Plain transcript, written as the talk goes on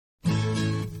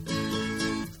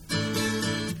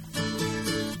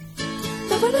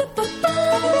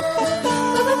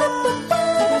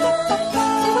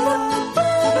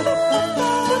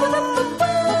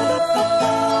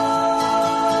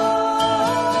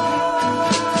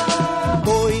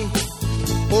Voy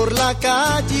por la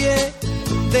calle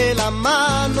de la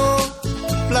mano,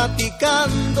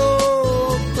 platicando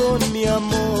con mi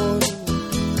amor,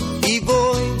 y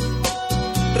voy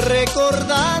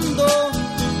recordando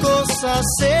cosas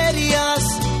serias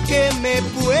que me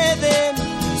pueden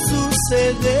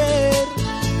suceder,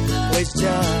 pues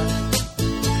ya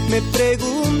me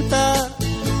pregunta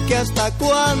que hasta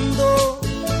cuándo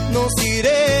nos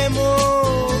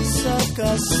iremos a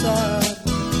casar,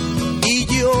 y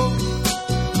yo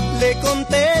le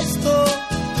contesto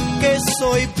que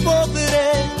soy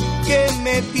pobre, que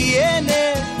me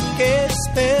tiene que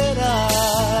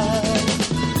esperar.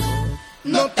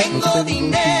 No tengo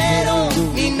dinero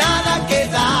ni nada que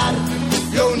dar,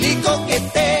 lo único que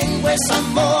tengo es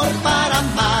amor para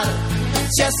amar.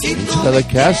 Si así tú Another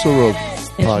casserole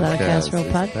It's not a podcast. casserole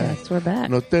It's podcast. We're back.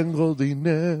 No tengo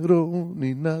dinero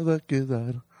ni nada que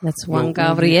dar. That's Juan Lo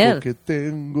Gabriel. único que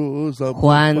tengo es amor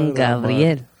Juan para amar.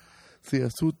 Gabriel. Si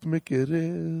así me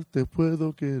quieres, te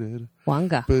puedo querer.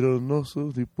 Juanga. Pero no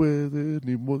sé si puede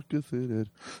ni more que querer.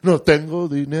 No tengo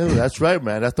dinero. That's right,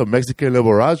 man. That's the Mexican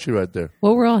Liberace right there.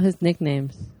 What were all his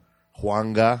nicknames?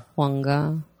 Juanga.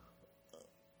 Juanga.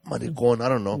 Maricón. I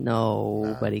don't know.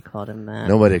 Nobody called him that.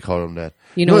 Nobody called him that.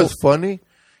 You You know- know what's funny?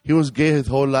 He was gay his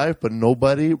whole life, but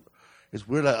nobody, it's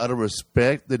weird, like, out of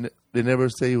respect, they never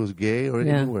say he was gay or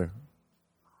Yeah. anywhere.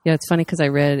 Yeah, it's funny because I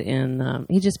read in,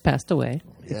 he just passed away.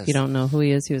 Yes. If you don't know who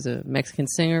he was a Mexican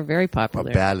singer, very A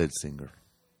popular. ballad singer.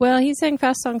 Well, he sang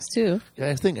fast songs too. Yeah,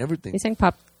 I think everything. He sang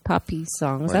poppy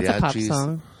songs. That's a pop Mariachis.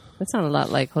 song. That sounded a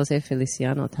lot like Jose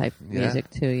Feliciano type Yeah. music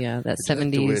too. Yeah, that The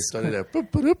way it 70s. started there.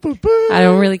 I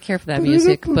don't really care for that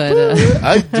music, but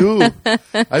I do.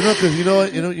 I know, because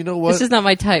you know what? it's just not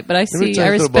my type. But I Let me see, I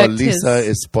tell you about respect Lisa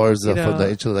his. Esparza you know- from the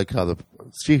intro like how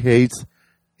she hates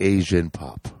Asian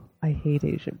pop. I hate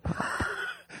Asian pop.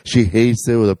 She hates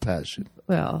it with a passion.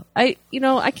 Well, I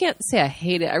can't say I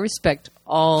hate it. I respect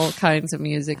all kinds of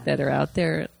music that are out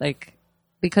there, like,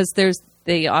 because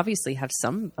they obviously have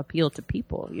some appeal to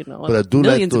people, But I do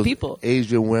like millions of those people.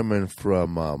 Asian women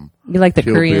from You like the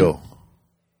Kill Korean? Bill.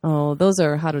 Oh, those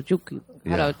are Harajuku,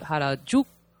 Yeah.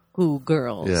 Harajuku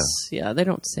girls. Yeah. Yeah, they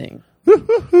don't sing.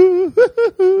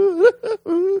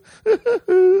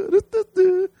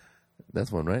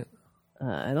 That's one, right?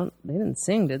 They didn't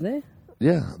sing, did they?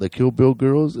 Yeah, the Kill Bill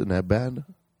girls in that band.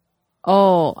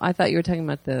 Oh, I thought you were talking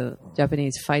about the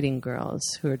Japanese fighting girls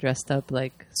who are dressed up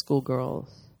like schoolgirls.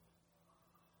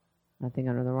 I think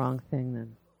I'm on the wrong thing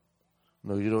then.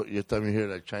 No, you don't. Every time you hear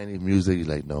like Chinese music, you're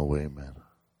like, no way, man.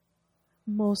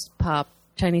 Most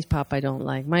Chinese pop I don't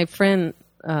like. My friend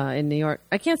in New York,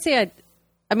 I can't say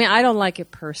I mean, I don't like it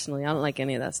personally. I don't like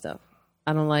any of that stuff.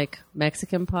 I don't like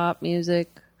Mexican pop music.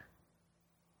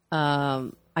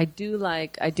 I do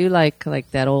like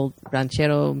that old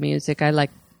ranchero music. I like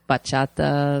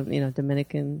bachata,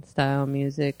 Dominican style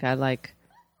music. I like.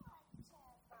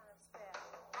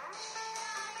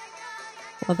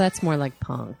 Well, that's more like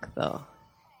punk, though.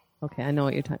 Okay, I know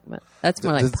what you're talking about. That's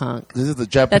more like punk. This is the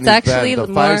Japanese That's actually band,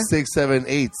 the more- 5, 6, 7,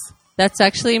 8s. That's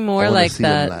actually more I wanna like see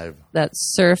them live. that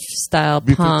surf style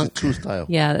punk. B-52 style.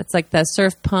 Yeah, it's like that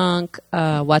surf punk,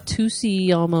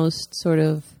 Watusi almost sort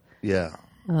of. Yeah.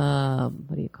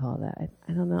 What do you call that?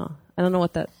 I don't know. I don't know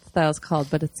what that style is called,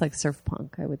 but it's like surf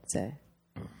punk, I would say.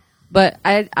 But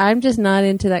I'm just not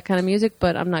into that kind of music.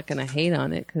 But I'm not going to hate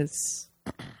on it because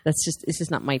it's just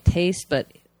not my taste. But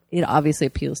it obviously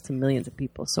appeals to millions of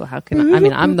people. So how can I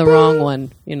mean, I'm the wrong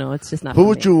one. It's just not. Who for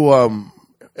would me. you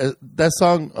that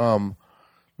song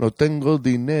No Tengo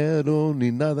Dinero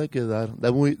Ni Nada Que Dar,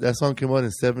 that song came out in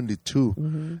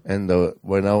 72, and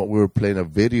when we were playing a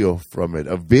video from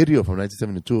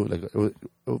 1972, like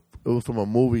it was from a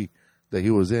movie that he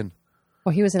was in. Oh,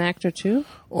 he was an actor too?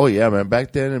 Oh yeah, man,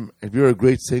 back then if you're a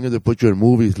great singer, they put you in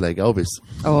movies like Elvis.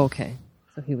 Oh, okay.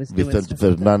 So he was doing Vicente stuff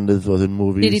like that. Fernandez was in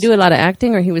movies. Did he do a lot of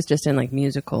acting, or he was just in like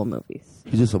musical movies?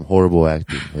 He did some horrible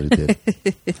acting, but he did.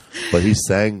 But he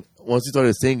sang. Once he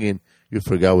started singing, you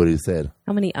forgot what he said.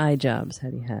 How many eye jobs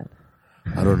had he had?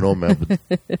 I don't know, man.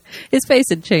 But His face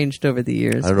had changed over the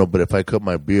years. I don't know, but if I cut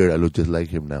my beard, I look just like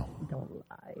him now. Don't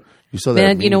lie. You saw that?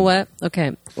 Man, you meme? know what?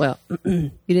 Okay, well,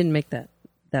 you didn't make that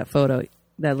photo,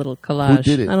 that little collage. Who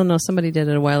did it? I don't know. Somebody did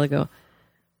it a while ago.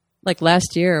 Like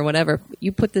last year or whatever.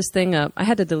 You put this thing up. I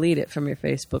had to delete it from your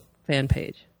Facebook fan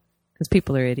page because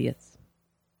people are idiots.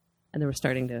 And they were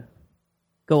starting to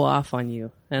go off on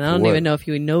you. And I don't what? even know if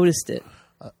you noticed it.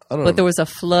 I don't But know. there was a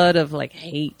flood of like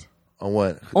hate. On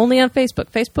what? Only on Facebook.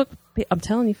 Facebook, I'm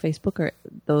telling you, Facebook are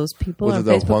those people Was on it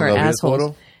the Facebook Juan are Gabriel assholes.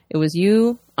 photo? It was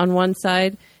you on one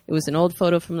side. It was an old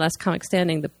photo from Last Comic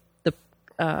Standing, the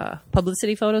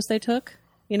publicity photos they took,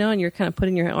 and you're kind of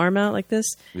putting your arm out like this.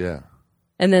 Yeah.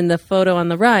 And then the photo on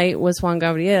the right was Juan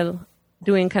Gabriel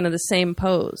doing kind of the same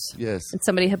pose. Yes. And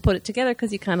somebody had put it together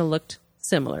because he kind of looked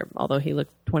similar, although he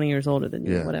looked 20 years older than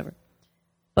you, whatever.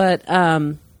 But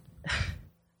I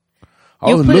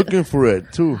was looking for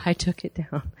it, too. I took it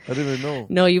down. I didn't even know.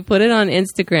 No, you put it on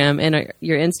Instagram, and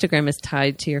your Instagram is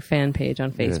tied to your fan page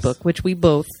on Facebook, which we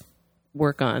both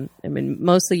work on. I mean,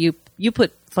 mostly you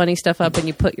put funny stuff up, and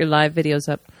you put your live videos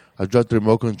up. I dropped the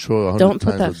remote control 100 Don't times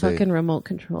put that a day. fucking remote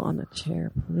control on the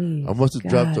chair, please. I must have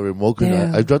dropped the remote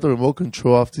control. I dropped the remote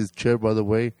control off this chair, by the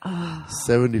way,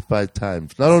 75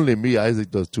 times. Not only me, Isaac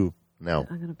does too now.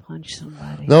 I'm going to punch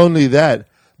somebody. Not only that,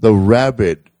 the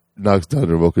rabbit knocks down the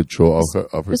remote control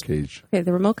off her cage. Okay,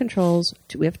 the remote controls,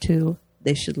 we have two.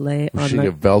 They should lay We on should the...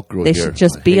 get Velcro They here. should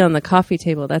just be on the coffee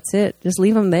table. That's it. Just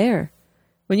leave them there.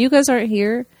 When you guys aren't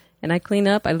here and I clean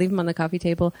up, I leave them on the coffee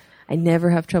table. I never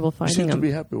have trouble You finding seem to them.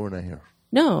 be happy when I'm here.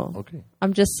 No. Okay.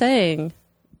 I'm just saying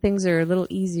things are a little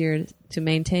easier to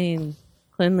maintain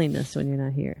cleanliness when you're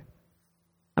not here.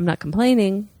 I'm not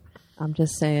complaining. I'm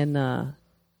just saying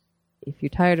if you're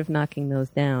tired of knocking those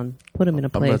down, put them in a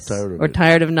place. I'm not tired of or it.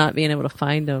 tired of not being able to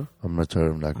find them. I'm not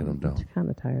tired of knocking them down. I'm kind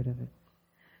of tired of it.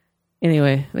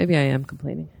 Anyway, maybe I am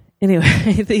complaining.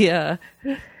 Anyway,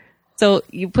 so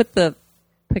you put the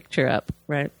picture up,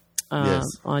 right? Yes.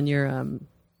 On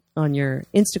your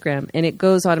Instagram, and it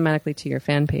goes automatically to your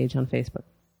fan page on Facebook.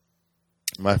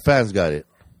 My fans got it.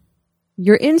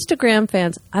 Your Instagram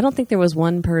fans, I don't think there was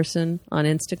one person on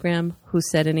Instagram who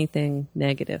said anything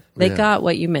negative. They got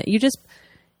what you meant.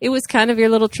 It was kind of your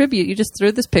little tribute. You just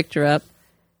threw this picture up,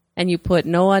 and you put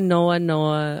Noah,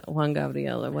 Juan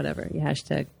Gabriel, or whatever. You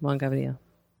hashtag Juan Gabriel.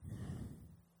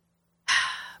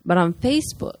 But on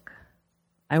Facebook,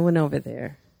 I went over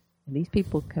there, and these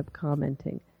people kept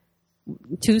commenting.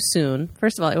 Too soon.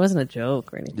 First of all, it wasn't a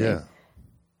joke or anything. Yeah.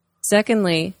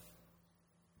 Secondly,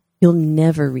 you'll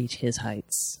never reach his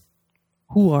heights.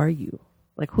 Who are you?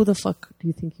 Like, who the fuck do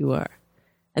you think you are?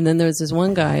 And then there was this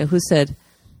one guy who said,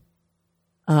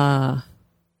 how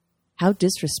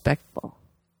disrespectful.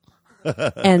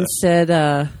 And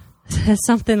said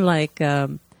something like,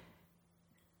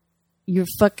 you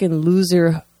fucking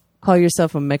loser, call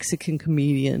yourself a Mexican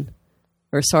comedian.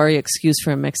 Or sorry, excuse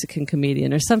for a Mexican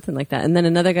comedian, or something like that. And then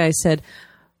another guy said,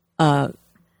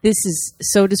 this is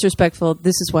so disrespectful.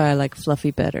 This is why I like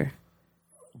Fluffy better.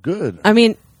 Good. I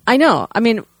mean, I know. I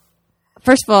mean,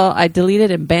 first of all, I deleted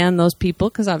and banned those people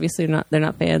because obviously they're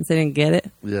not fans. They didn't get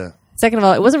it. Yeah. Second of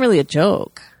all, it wasn't really a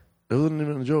joke. It wasn't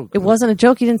even a joke. It wasn't a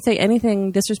joke. You didn't say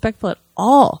anything disrespectful at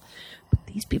all. But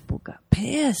these people got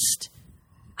pissed.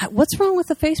 What's wrong with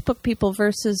the Facebook people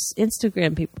versus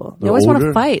Instagram people? They always want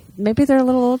to fight. Maybe they're a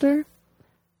little older.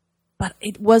 But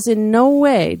it was in no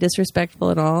way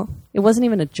disrespectful at all. It wasn't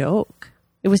even a joke.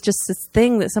 It was just this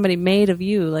thing that somebody made of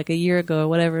you like a year ago or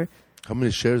whatever. How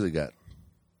many shares it got?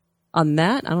 On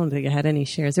that, I don't think it had any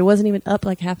shares. It wasn't even up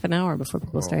like half an hour before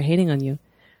people started hating on you.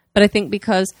 But I think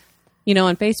because,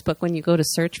 on Facebook, when you go to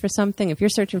search for something, if you're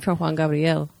searching for Juan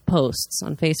Gabriel posts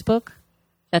on Facebook,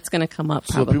 that's going to come up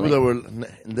probably. So people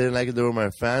they didn't like it, they were my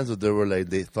fans, or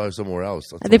they thought it somewhere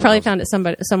else? They probably found it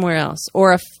somewhere else.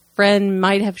 Or a friend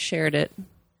might have shared it.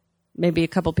 Maybe a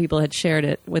couple people had shared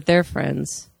it with their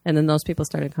friends, and then those people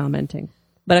started commenting.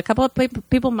 But a couple of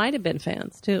people might have been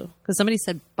fans, too. Because somebody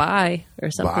said bye or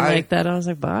something like that. I was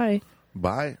like, bye.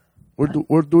 Bye?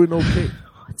 We're doing okay.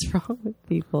 What's wrong with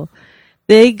people?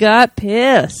 They got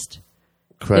pissed.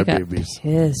 They got Crybabies.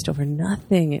 pissed over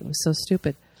nothing. It was so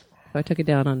stupid. So I took it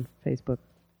down on Facebook.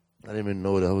 I didn't even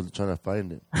know that. I was trying to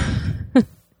find it.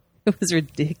 It was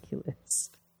ridiculous.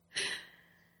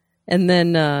 And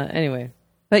then, anyway.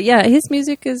 But yeah, his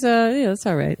music is, it's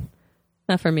all right.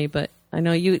 Not for me, but I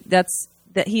know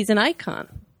that he's an icon.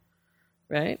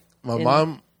 Right? My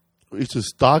mom used to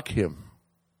stalk him.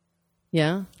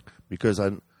 Yeah? Because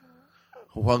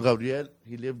Juan Gabriel,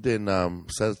 he lived in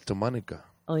Santa Monica.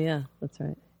 Oh, yeah, that's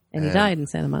right. And he died in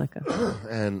Santa Monica.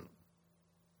 And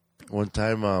one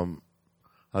time,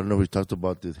 I don't know if we talked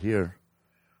about this here,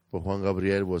 but Juan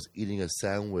Gabriel was eating a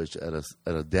sandwich at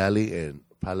a deli in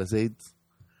Palisades,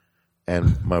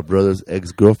 and my brother's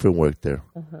ex-girlfriend worked there.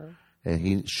 Uh-huh.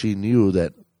 And she knew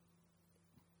that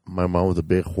my mom was a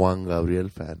big Juan Gabriel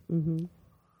fan. Mm-hmm.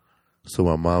 So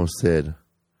my mom said,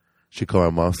 she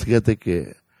called my mom, fíjate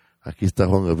que aquí está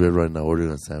Juan Gabriel right now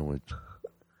ordering a sandwich.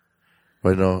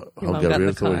 Right now, Juan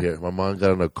Gabriel's over here. My mom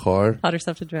got in a car. Taught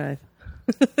herself to drive.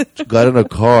 Got in a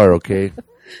car, okay?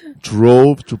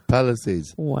 Drove to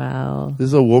Palisades. Wow. This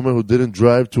is a woman who didn't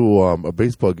drive to a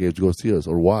baseball game to go see us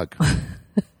or walk.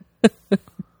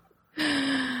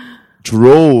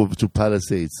 Drove to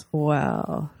Palisades.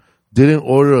 Wow. Didn't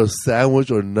order a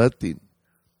sandwich or nothing.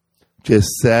 Just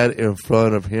sat in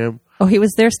front of him. Oh, he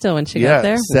was there still when she got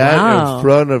there? Sat Wow. in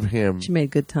front of him. She made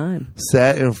good time.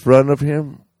 Sat in front of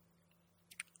him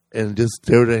and just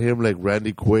stared at him like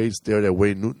Randy Quaid stared at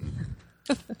Wayne Newton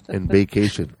in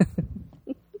Vacation.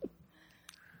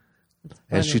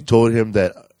 And she told him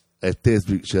that at this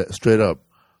straight up,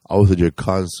 I was at your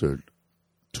concert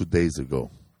 2 days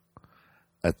ago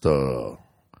at the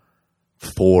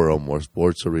Forum or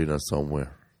Sports Arena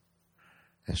somewhere.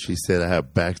 And she said I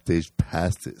have backstage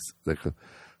passes.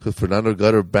 Because Fernando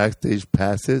got her backstage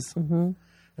passes. Mm-hmm. And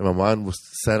my mom was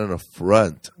sat in the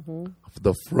front. Mm-hmm.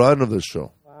 The front of the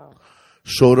show. Wow.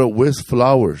 Showed up with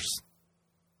flowers.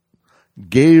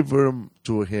 Gave them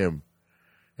to him.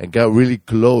 And got really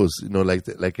close. You know, like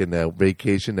in that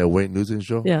Vacation, that Wayne Newton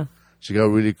show. Yeah. She got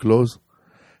really close.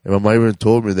 And my mom even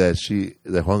told me that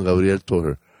Juan Gabriel told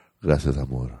her, gracias,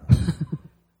 amor.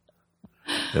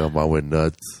 And my mom went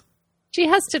nuts. She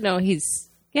has to know he's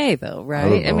gay, though,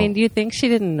 right? I mean, do you think she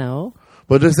didn't know?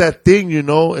 But there's that thing, you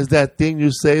know, is that thing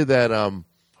you say that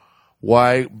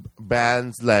why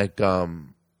bands like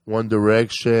One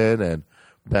Direction and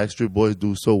Backstreet Boys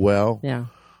do so well. Yeah.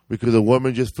 Because a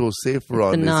woman just feels safer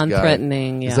on this guy.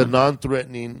 Non-threatening, yeah. It's a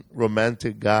non-threatening,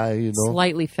 romantic guy, you know.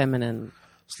 Slightly feminine.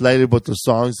 Slightly, but the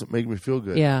songs make me feel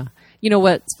good. Yeah. You know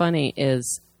what's funny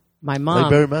is my mom...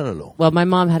 Like Barry Manilow. Well, my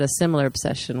mom had a similar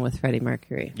obsession with Freddie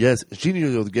Mercury. Yes. She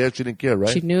knew he was gay. She didn't care,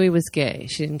 right? She knew he was gay.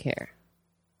 She didn't care.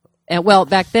 And, well,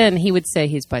 back then, he would say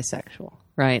he's bisexual,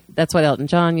 right? That's what Elton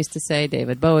John used to say.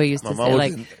 David Bowie used to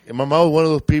say. My mom was one of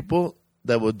those people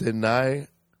that would deny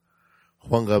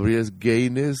Juan Gabriel's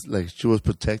gayness like she was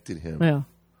protecting him. Yeah.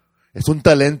 Es un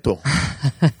talento.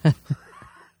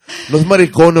 No es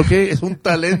maricón, okay? Es un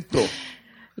talento.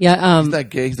 Yeah. He's not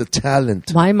gay. He's a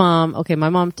talent. My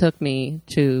mom took me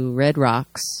to Red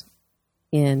Rocks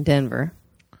in Denver.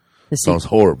 Sounds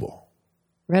horrible.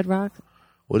 Red Rocks?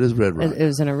 What is Red Rocks? It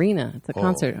was an arena. It's a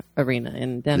concert arena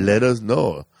in Denver. Let us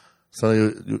know.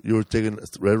 You were taking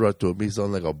Red Rock to me.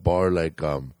 Sounds like a bar, like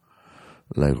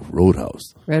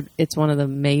Roadhouse. It's one of the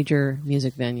major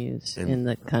music venues in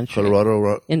the country.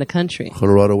 Colorado. In the country.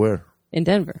 Colorado, where? In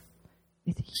Denver.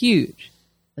 It's huge.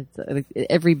 It's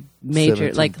every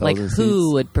major, like Who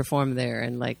seats. would perform there,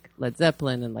 and like Led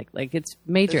Zeppelin, and like it's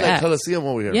major It's like acts. Coliseum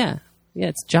over here. Yeah,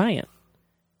 it's giant.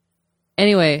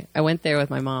 Anyway, I went there with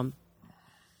my mom.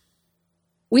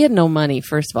 We had no money,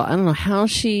 first of all. I don't know how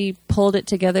she pulled it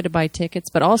together to buy tickets,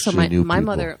 but also my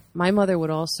mother would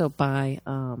also buy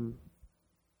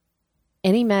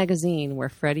any magazine where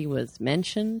Freddie was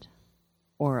mentioned,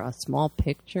 or a small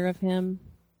picture of him,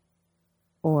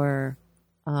 or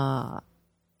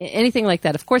anything like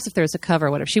that. Of course, if there was a cover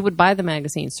or whatever, she would buy the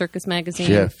magazine, Circus Magazine.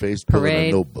 She had Facebook Parade. on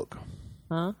a notebook.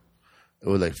 Huh? It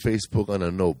was like Facebook on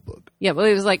a notebook. Yeah, but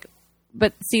it was like,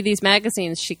 but see, these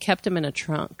magazines, she kept them in a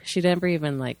trunk. She never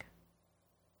even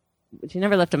she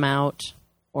never left them out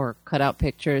or cut out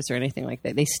pictures or anything like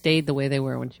that. They stayed the way they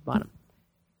were when she bought them.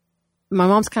 My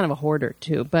mom's kind of a hoarder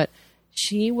too, but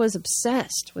she was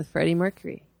obsessed with Freddie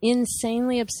Mercury.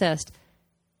 Insanely obsessed.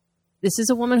 This is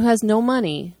a woman who has no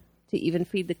money to even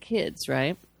feed the kids,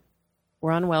 right?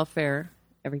 We're on welfare,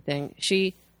 everything.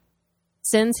 She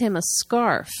sends him a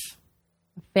scarf,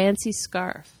 a fancy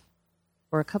scarf,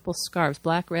 or a couple scarves.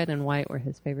 Black, red, and white were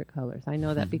his favorite colors. I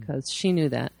know that because she knew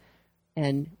that.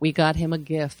 And we got him a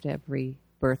gift every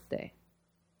birthday.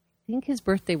 I think his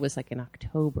birthday was like in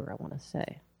October, I want to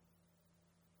say.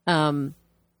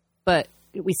 But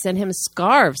we sent him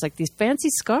scarves, like these fancy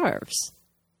scarves.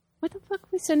 What the fuck are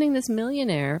we sending this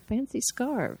millionaire fancy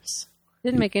scarves?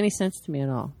 Didn't make any sense to me at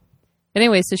all.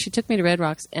 Anyway, so she took me to Red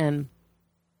Rocks, and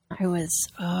I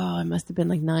must have been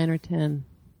like 9 or 10.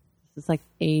 It's like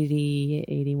 80,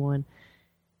 81.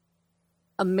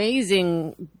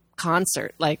 Amazing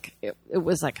concert. Like, it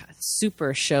was like a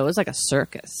super show. It was like a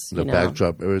circus. The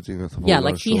backdrop, everything. That's yeah,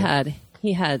 like he had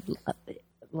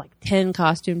like 10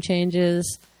 costume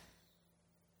changes,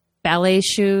 ballet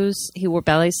shoes. He wore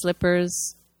ballet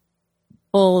slippers,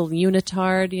 full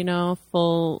unitard,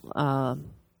 full,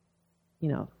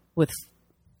 with,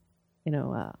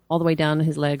 all the way down to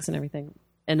his legs and everything.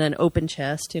 And then open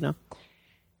chest,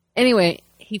 Anyway,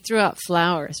 he threw out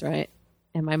flowers, right?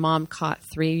 And my mom caught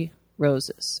 3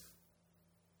 roses.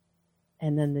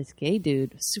 And then this gay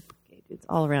dude, super gay dudes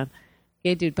all around,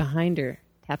 gay dude behind her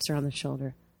taps her on the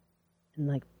shoulder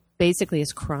and basically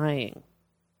is crying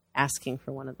asking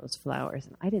for one of those flowers.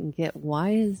 And I didn't get,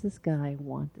 why does this guy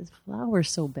want this flower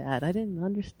so bad? I didn't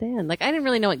understand. Like, I didn't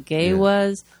really know what gay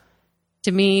was.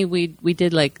 To me, we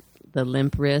did like the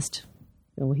limp wrist.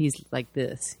 You know, he's like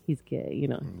this. He's gay, you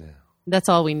know. Yeah. That's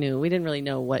all we knew. We didn't really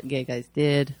know what gay guys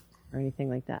did or anything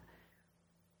like that.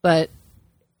 But,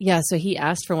 yeah, so he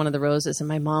asked for one of the roses, and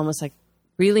my mom was like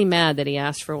really mad that he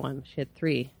asked for one. She had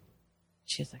 3.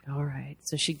 She was like, all right.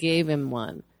 So she gave him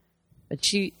one. But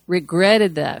she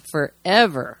regretted that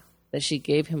forever, that she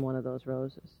gave him one of those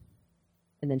roses.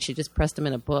 And then she just pressed him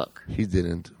in a book. He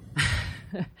didn't.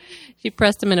 She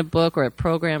pressed him in a book or a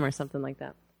program or something like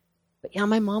that. But yeah,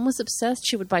 my mom was obsessed.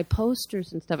 She would buy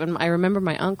posters and stuff. And I remember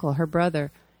my uncle, her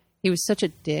brother, he was such a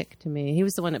dick to me. He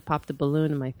was the one that popped the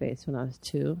balloon in my face when I was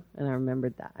 2. And I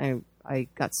remembered that. I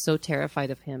got so terrified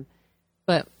of him.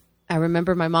 But I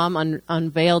remember my mom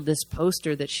unveiled this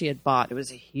poster that she had bought. It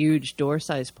was a huge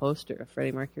door-sized poster of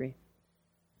Freddie Mercury.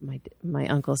 My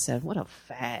uncle said, "What a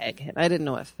fag." And I didn't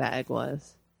know what fag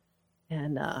was.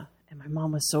 And my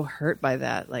mom was so hurt by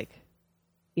that. Like,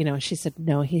 you know, she said,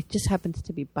 "No, he just happens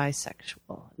to be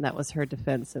bisexual." And that was her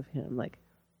defense of him. Like,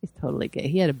 he's totally gay.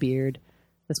 He had a beard.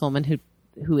 This woman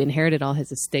who inherited all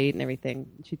his estate and everything,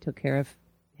 she took care of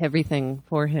everything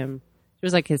for him. She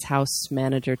was like his house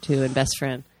manager, too, and best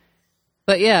friend.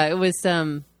 But yeah, it was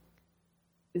the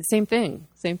same thing.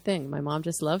 Same thing. My mom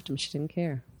just loved him. She didn't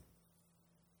care.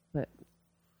 But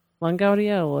Juan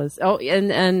Gabriel was... Oh,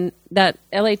 and that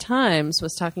LA Times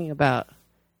was talking about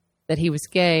that he was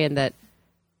gay and that...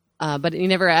 but he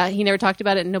never talked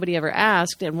about it and nobody ever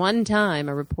asked. And one time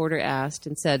a reporter asked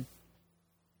and said...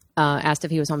 asked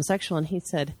if he was homosexual, and he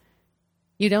said,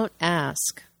 "You don't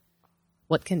ask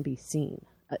what can be seen.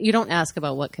 You don't ask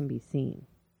about what can be seen."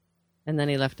 And then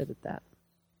he left it at that.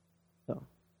 So,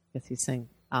 I guess he's saying,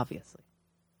 obviously.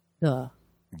 Duh.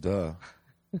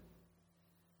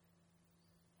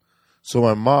 So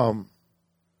my mom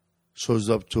shows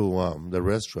up to the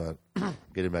restaurant.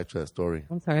 Getting back to that story.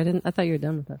 I'm sorry, I thought you were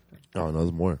done with that story. Oh, no,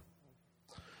 there's more.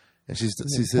 And she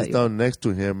sits down next to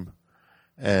him,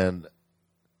 and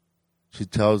she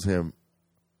tells him,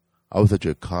 "I was at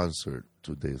your concert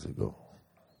 2 days ago,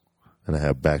 and I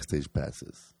have backstage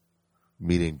passes.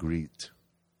 Meet and greet.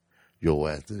 Your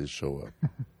ass didn't show up."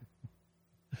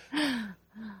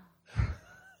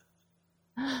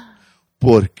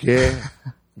 ¿Por qué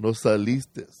no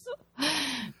saliste?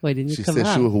 Why didn't you she come said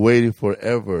out? she was waiting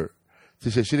forever.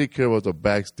 She said she didn't care about the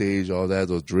backstage, all that,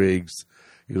 those drinks.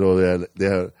 You know, they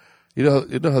have you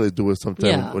know how they do it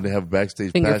sometimes when they have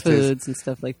backstage finger passes. foods and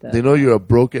stuff like that. They know you're a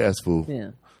broke ass fool.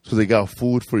 Yeah. So they got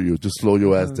food for you to slow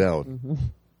your ass down. Mm-hmm.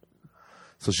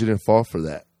 So she didn't fall for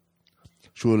that.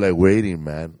 She was like waiting,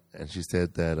 man. And she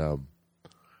said that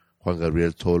Juan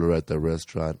Gabriel told her at the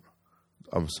restaurant,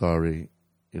 "I'm sorry,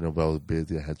 but I was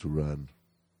busy. I had to run."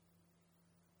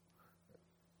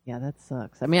 Yeah, that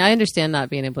sucks. I mean, I understand not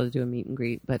being able to do a meet and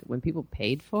greet, but when people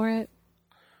paid for it,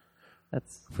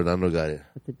 Fernando got it.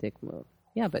 That's a dick move.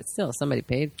 Yeah, but still, somebody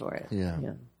paid for it. Yeah.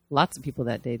 Lots of people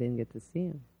that day didn't get to see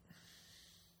him.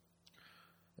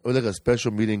 It was like a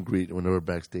special meet and greet when they were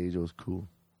backstage. It was cool.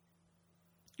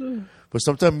 But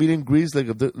sometimes meet and greets, like,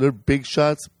 they're big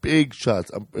shots. It's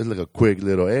like a quick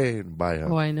little, hey, and bye. Huh?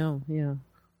 Oh, I know. Yeah.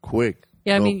 Quick.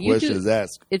 Yeah, no I mean, questions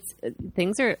asked.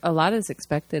 A lot is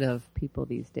expected of people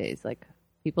these days. Like,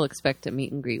 people expect to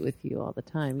meet and greet with you all the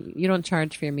time. You don't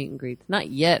charge for your meet and greets.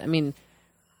 Not yet. I mean,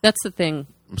 that's the thing.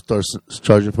 Start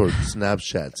charging for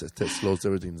Snapchats. That slows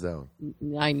everything down.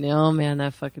 I know, man.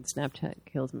 That fucking Snapchat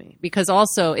kills me. Because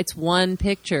also, it's one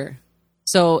picture.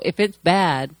 So if it's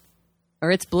bad, or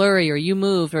it's blurry, or you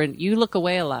moved, or you look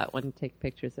away a lot when you take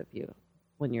pictures of you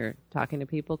when you're talking to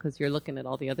people because you're looking at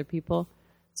all the other people.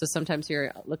 So sometimes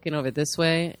you're looking over this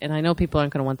way, and I know people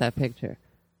aren't going to want that picture.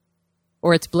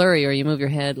 Or it's blurry, or you move your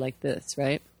head like this,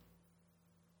 right?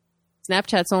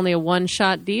 Snapchat's only a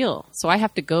one-shot deal. So I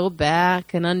have to go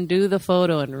back and undo the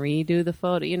photo and redo the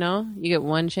photo. You know, you get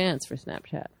one chance for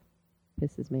Snapchat.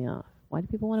 Pisses me off. Why do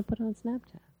people want to put it on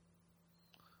Snapchat?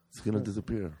 It's going to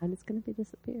disappear. And it's going to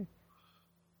disappear.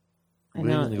 We're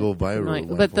going to go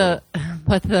viral.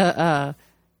 But the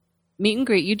meet and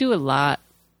greet, you do a lot,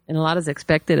 and a lot is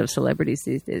expected of celebrities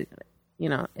these days. You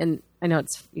know, and I know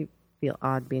you feel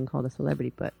odd being called a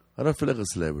celebrity, but I don't feel like a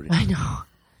celebrity.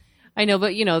 I know,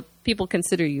 but people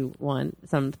consider you one.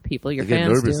 Some people, your fans do. I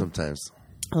get nervous sometimes.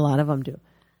 A lot of them do.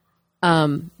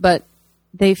 But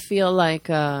they feel like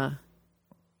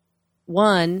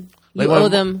one, you owe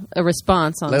them a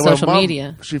responance on social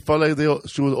media. She felt like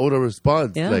she was owed a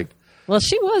response. Yeah. Well,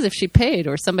 she was if she paid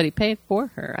or somebody paid for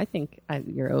her. I think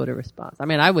you're owed a response. I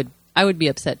mean, I would I would be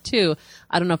upset too.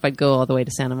 I don't know if I'd go all the way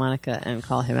to Santa Monica and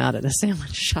call him out at a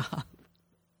sandwich shop.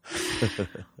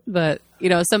 But,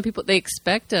 some people, they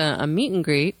expect a meet and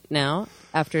greet now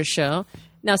after a show.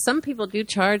 Now, some people do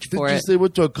charge for it. Did you say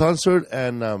went to a concert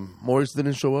and Morris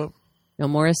didn't show up? No,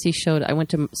 Morrissey showed. I went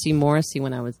to see Morrissey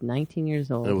when I was 19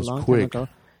 years old. It was a long quick. time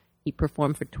ago. He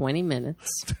performed for 20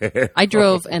 minutes. I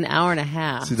drove an hour and a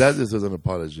half. See, that just was an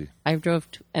apology. I drove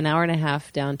an hour and a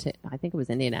half down to, I think it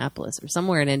was Indianapolis or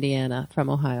somewhere in Indiana from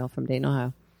Dayton,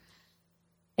 Ohio.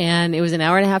 And it was an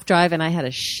hour and a half drive, and I had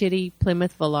a shitty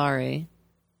Plymouth Volare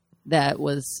that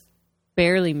was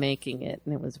barely making it,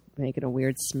 and it was making a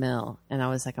weird smell. And I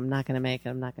was like, I'm not going to make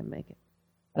it.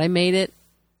 But I made it.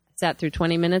 I sat through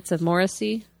 20 minutes of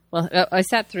Morrissey. Well, I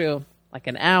sat through like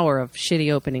an hour of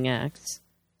shitty opening acts.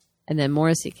 And then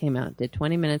Morrissey came out, did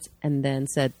 20 minutes, and then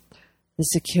said, the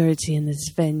security in this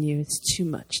venue is too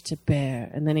much to bear.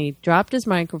 And then he dropped his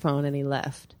microphone and he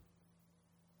left.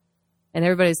 And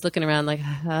everybody's looking around like,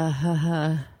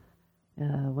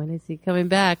 when is he coming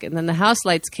back? And then the house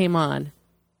lights came on.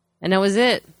 And that was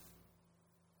it.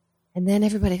 And then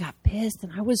everybody got pissed.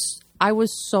 And I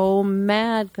was so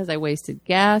mad because I wasted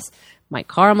gas. My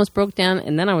car almost broke down.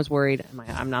 And then I was worried.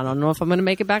 I don't know if I'm going to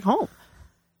make it back home.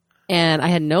 And I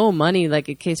had no money, like,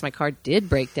 in case my car did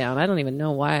break down. I don't even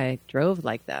know why I drove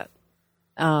like that.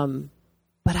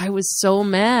 But I was so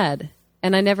mad.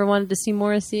 And I never wanted to see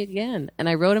Morrissey again. And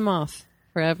I wrote him off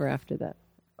forever after that.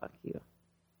 Fuck you.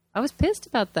 I was pissed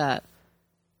about that.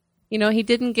 He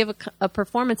didn't give a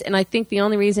performance. And I think the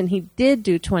only reason he did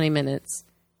do 20 minutes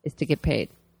is to get paid.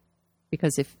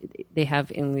 Because if they have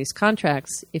in these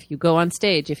contracts, if you go on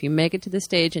stage, if you make it to the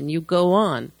stage and you go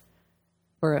on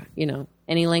for,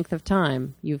 any length of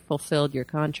time, you've fulfilled your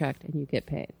contract and you get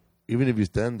paid. Even if you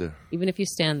stand there. Even if you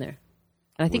stand there.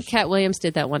 And I think Cat Williams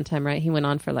did that one time, right? He went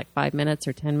on for like 5 minutes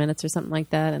or 10 minutes or something like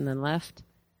that and then left.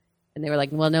 And they were like,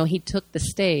 well, no, he took the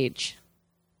stage,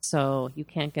 so you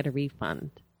can't get a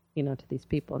refund, to these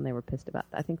people. And they were pissed about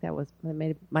that. I think it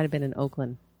might have been in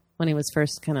Oakland when he was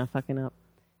first kind of fucking up.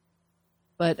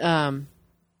 But,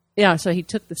 so he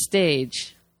took the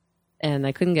stage. And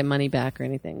I couldn't get money back or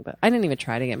anything. But I didn't even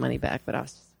try to get money back. But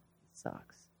it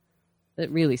sucks. It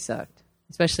really sucked.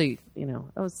 Especially,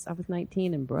 I was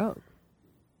 19 and broke.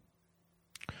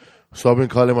 So I've been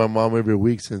calling my mom every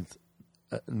week since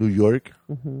New York.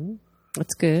 Mm-hmm.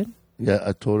 That's good. Yeah,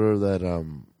 I told her that, I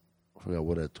forgot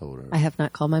what I told her. I have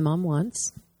not called my mom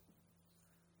once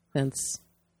since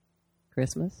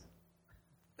Christmas.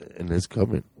 And it's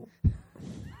coming.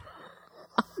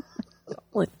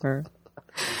 Calling her.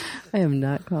 I am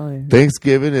not calling her.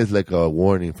 Thanksgiving is like a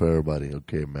warning for everybody.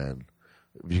 Okay, man.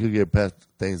 If you can get past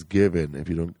Thanksgiving, if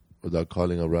you don't, without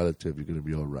calling a relative, you're going to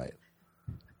be all right.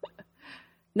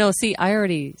 No, see, I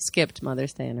already skipped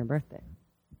Mother's Day and her birthday.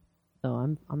 So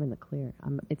I'm in the clear.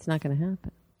 It's not going to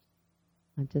happen.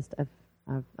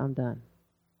 I'm done.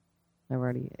 I've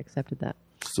already accepted that.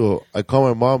 So I call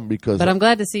my mom because... But I'm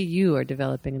glad to see you are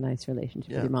developing a nice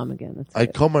relationship with your mom again. That's I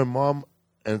call my mom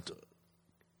and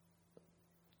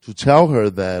to tell her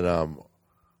that, well,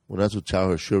 not to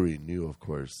tell her, she already knew, of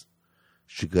course.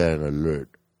 She got an alert.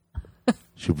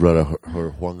 She brought her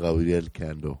Juan Gabriel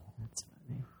candle. That's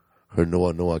funny. Her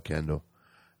Noah candle.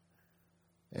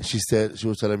 And she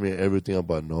was telling me everything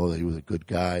about Noah, that he was a good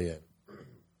guy.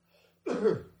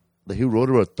 And that he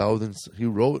wrote 1,000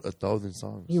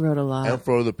 songs. He wrote a lot. And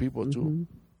for other people, too. Mm-hmm.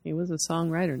 He was a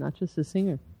songwriter, not just a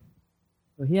singer.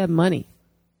 So he had money.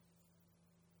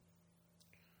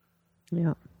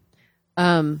 Yeah.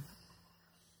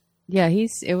 Yeah,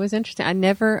 it was interesting. I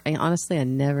honestly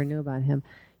never knew about him.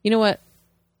 You know what?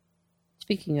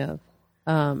 Speaking of,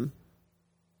 I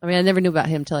never knew about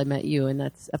him until I met you, and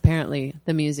that's apparently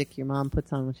the music your mom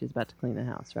puts on when she's about to clean the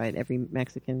house, right? Every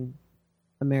Mexican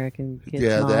American kid's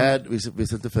mom. That,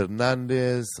 Vicente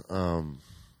Fernandez.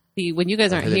 See, when you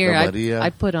guys aren't here, Maria. I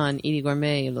put on Edie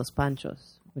Gourmet and Los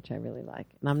Panchos, which I really like.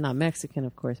 And I'm not Mexican,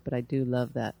 of course, but I do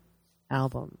love that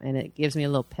album, and it gives me a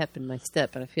little pep in my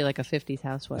step, and I feel like a 50s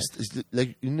housewife. It's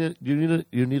like you need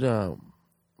a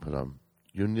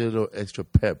little extra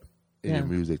pep in your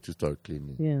music to start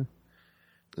cleaning. Yeah.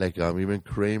 Like even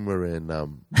Kramer and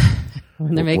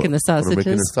when they're making the sausages. When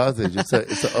they're making the sausage, it's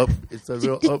a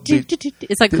real upbeat.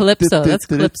 It's like calypso. That's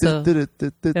calypso.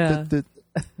 Yeah.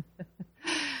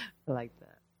 I like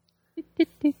that.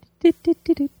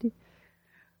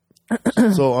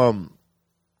 So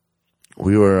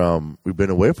we've been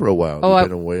away for a while. We've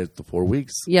been away for 4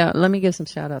 weeks. Yeah, let me give some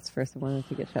shout outs first. I wanted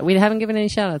to get shout. We haven't given any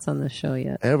shout outs on this show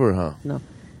yet. Ever, huh? No.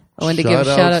 I wanted to give a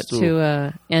shout out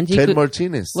to Angie Ted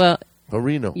Martinez. Well,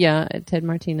 Marino. Yeah, Ted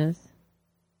Martinez.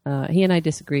 He and I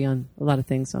disagree on a lot of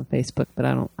things on Facebook, but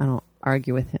I don't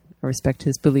argue with him. I respect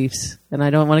his beliefs, and I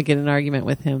don't want to get in an argument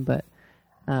with him, but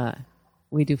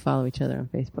we do follow each other on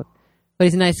Facebook. But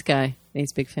he's a nice guy, and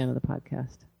he's a big fan of the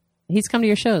podcast. He's come to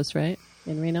your shows, right,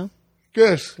 in Reno?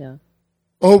 Yes. Yeah.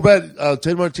 Oh, but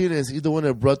Ted Martinez, he's the one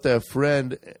that brought that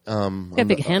friend. He's got a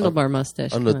big handlebar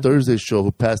mustache. On the Thursday show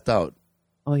who passed out.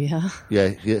 Oh, yeah? Yeah,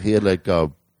 he had like,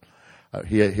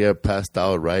 he had passed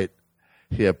out, right?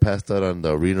 He had passed out on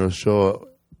the Reno show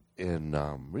in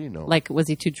Reno. Like, was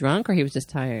he too drunk or he was just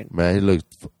tired? Man, he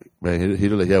looked like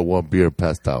he had one beer and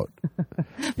passed out.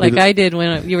 Like I did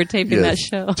when you were taping that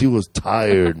show. He was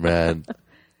tired, man.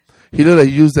 He looked like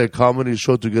he used that comedy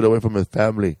show to get away from his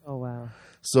family. Oh, wow.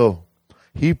 So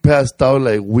he passed out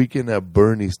like Weekend at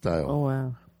Bernie style. Oh,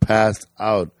 wow. Passed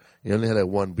out. He only had like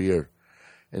one beer.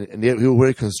 And he was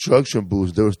wearing construction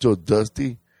boots. They were still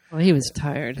dusty. Well, he was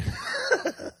tired.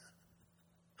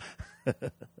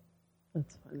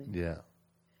 That's funny. Yeah.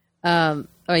 Oh,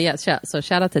 yeah. So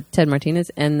shout out to Ted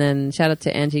Martinez. And then shout out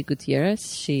to Angie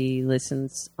Gutierrez. She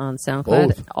listens on SoundCloud.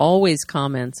 Both. Always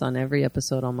comments on every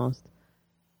episode almost.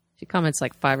 She comments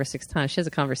like 5 or 6 times. She has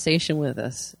a conversation with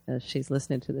us as she's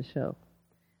listening to the show.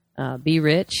 Be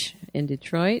Rich in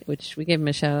Detroit, which we gave him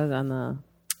a shout out on the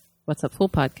What's Up Fool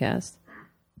podcast.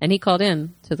 And he called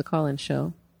in to the call-in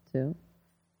show, too.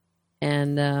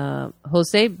 And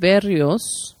Jose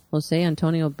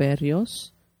Antonio Berrios.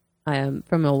 I am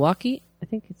from Milwaukee. I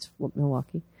think it's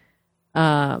Milwaukee.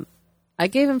 I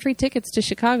gave him free tickets to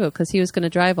Chicago because he was going to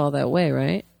drive all that way,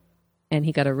 right? And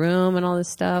he got a room and all this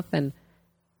stuff. And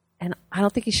I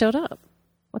don't think he showed up.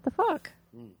 What the fuck?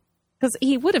 Because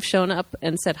he would have shown up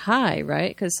and said hi,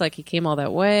 right? Because like he came all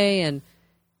that way and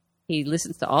he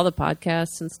listens to all the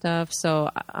podcasts and stuff. So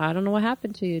I don't know what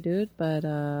happened to you, dude. But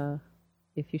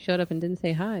if you showed up and didn't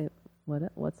say hi,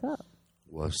 what's up?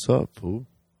 What's up, fool?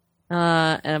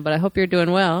 But I hope you're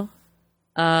doing well.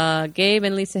 Gabe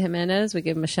and Lisa Jimenez, we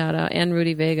give them a shout out, and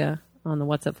Rudy Vega on the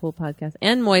What's Up Fool podcast,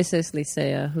 and Moises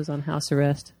Licea, who's on house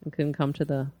arrest and couldn't come to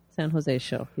the San Jose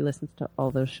show. He listens to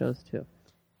all those shows too.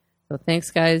 So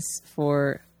thanks, guys,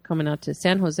 for coming out to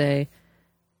San Jose,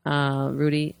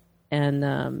 Rudy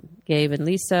and Gabe and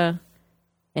Lisa,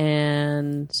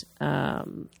 and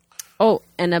and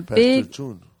a Pastor big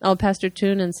Tune. Pastor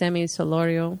Tune and Sammy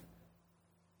Solorio.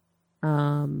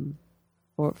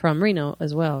 From Reno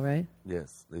as well, right?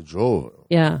 Yes, they drove.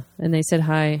 Yeah, and they said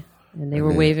hi, and they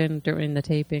were waving during the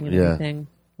taping and everything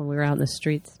when we were out in the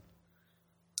streets.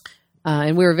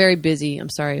 And we were very busy. I'm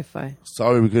sorry if I...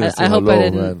 Sorry we couldn't say hope hello, I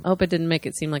didn't, man. I hope it didn't make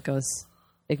it seem like I was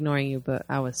ignoring you, but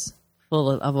I was full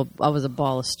of I was a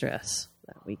ball of stress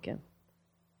that weekend.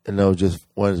 And I just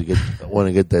wanted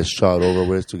to get that shot over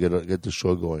with to get the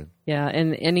show going. Yeah,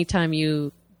 and anytime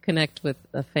you connect with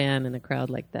a fan in a crowd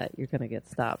like that, you're going to get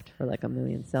stopped for like a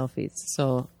million selfies.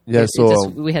 So yeah,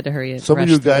 we had to hurry. Some of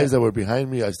you guys that were behind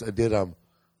me, I did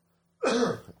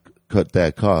cut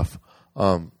that cough.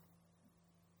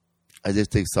 I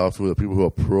just take selfies with the people who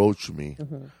approach me,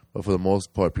 but for the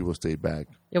most part, people stay back.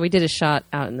 Yeah, we did a shot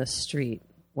out in the street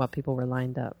while people were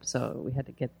lined up, so we had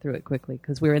to get through it quickly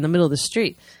because we were in the middle of the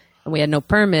street and we had no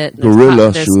permit.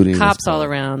 Guerrilla there's shooting. Cops all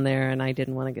around there, and I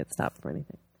didn't want to get stopped for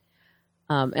anything.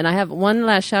 And I have one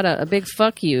last shout out, a big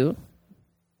fuck you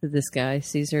to this guy,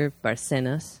 Cesar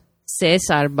Barcenas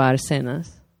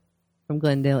from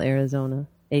Glendale, Arizona,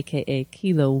 aka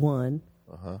Kilo One,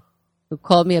 who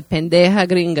called me a pendeja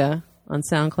gringa on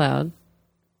SoundCloud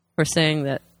for saying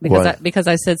that because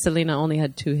I said Selena only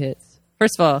had 2 hits.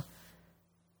 First of all,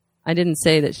 I didn't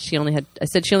say that she only had. I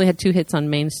said she only had 2 hits on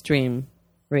mainstream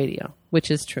radio, which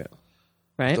is true,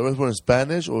 right? So it was in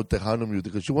Spanish or Tejano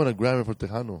music? Because you won a Grammy for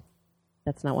Tejano.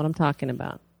 That's not what I'm talking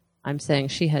about. I'm saying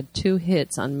she had 2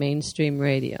 hits on mainstream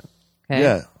radio. Okay?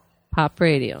 Yeah. Pop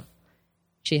radio.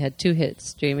 She had 2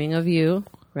 hits. Dreaming of You,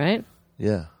 right?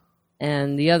 Yeah.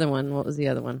 And the other one, what was the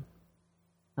other one?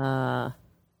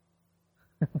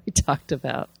 We talked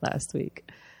about last week.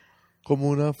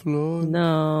 Como una flor.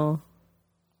 No.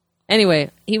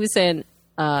 Anyway, he was saying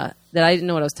that I didn't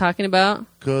know what I was talking about.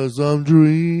 'Cause I'm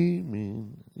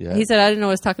dreaming. Yeah. He said I didn't know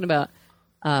what I was talking about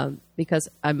because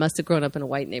I must have grown up in a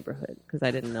white neighborhood because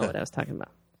I didn't know what I was talking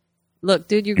about. Look,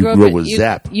 dude, you grew up with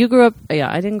Zap. You grew up.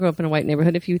 Yeah, I didn't grow up in a white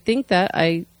neighborhood. If you think that,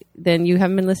 then you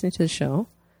haven't been listening to the show,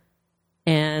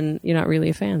 and you're not really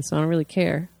a fan. So I don't really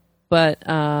care. But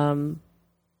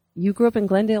you grew up in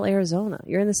Glendale, Arizona.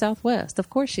 You're in the Southwest. Of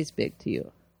course, she's big to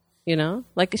you. You know,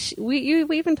 like we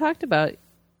even talked about.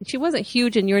 She wasn't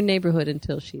huge in your neighborhood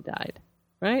until she died,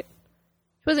 right?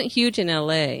 She wasn't huge in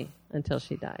L.A. until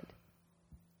she died.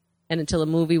 and until a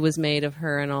movie was made of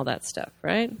her and all that stuff,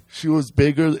 right? She was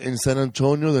bigger in San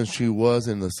Antonio than she was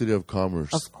in the City of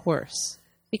Commerce. Of course,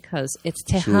 because it's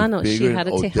Tejano. She had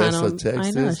a Tejano. Odessa,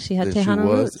 Texas, I know she had than Tejano she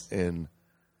was roots. in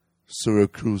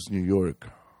Syracuse, New York.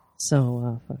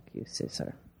 So fuck you,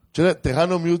 Cesar.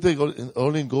 Tejano music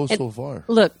only goes so far.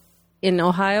 Look, in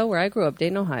Ohio, where I grew up,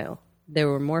 Dayton, Ohio, there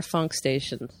were more funk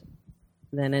stations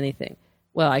than anything.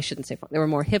 Well, I shouldn't say funk. There were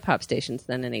more hip-hop stations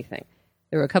than anything.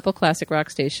 There were a couple classic rock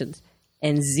stations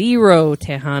and 0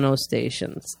 Tejano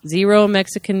stations. 0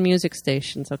 Mexican music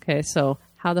stations, okay? So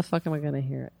how the fuck am I going to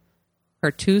hear it?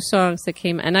 Her 2 songs that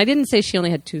came... And I didn't say she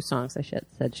only had 2 songs. I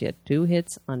said she had 2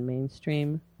 hits on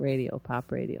mainstream radio, pop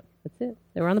radio. That's it.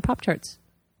 They were on the pop charts.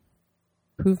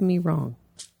 Prove me wrong.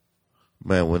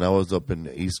 Man, when I was up in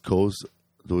the East Coast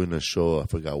doing a show, I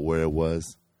forgot where it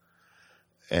was,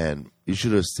 and you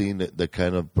should have seen the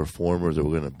kind of performers that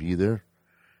were going to be there,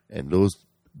 and those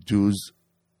dudes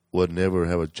would never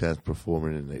have a chance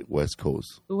performing in the West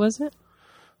Coast. Who was it?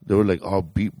 They were like all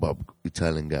beat-bop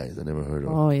Italian guys I never heard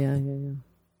of. Oh, yeah.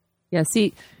 Yeah,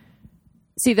 see,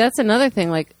 that's another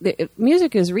thing. Like,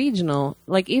 music is regional.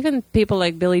 Like, even people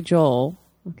like Billy Joel...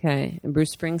 Okay, and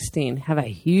Bruce Springsteen have a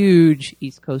huge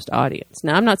East Coast audience.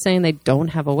 Now, I'm not saying they don't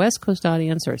have a West Coast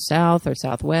audience or South or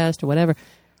Southwest or whatever.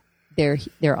 Their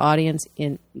audience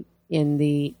in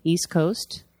the East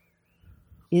Coast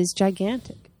is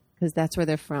gigantic because that's where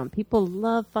they're from. People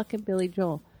love fucking Billy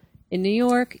Joel. In New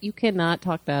York, you cannot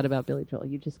talk bad about Billy Joel.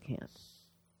 You just can't.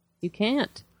 You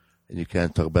can't. And you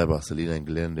can't talk bad about Selena and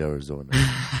Glendale, Arizona.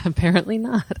 Apparently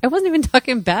not. I wasn't even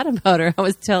talking bad about her. I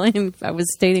was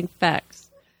stating facts.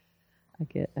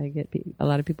 I get a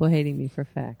lot of people hating me for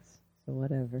facts, so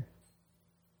whatever.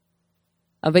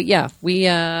 But yeah, we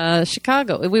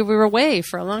Chicago. We were away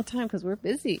for a long time because we're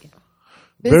busy.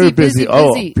 Very busy.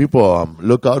 People,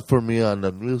 look out for me on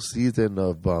the new season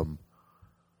of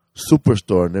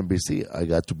Superstore on NBC. I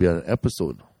got to be on an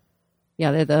episode.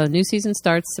 Yeah, the new season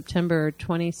starts September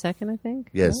 22nd, I think.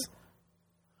 Yes.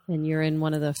 Right? And you're in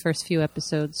one of the first few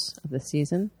episodes of the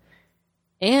season.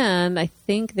 And I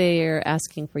think they're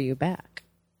asking for you back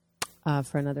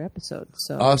for another episode.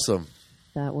 So awesome.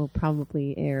 That will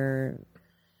probably air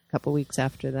a couple weeks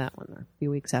after that one, or a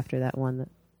few weeks after that one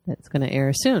that's going to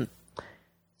air soon.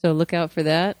 So look out for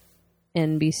that.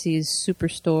 NBC's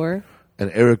Superstore. And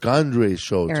Eric Andre's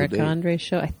show today. Eric Andre's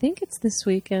show. I think it's this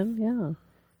weekend, yeah.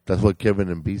 That's what Kevin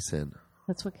and Bean said.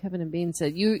 That's what Kevin and Bean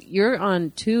said. You're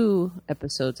on 2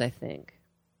 episodes, I think.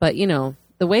 But, you know,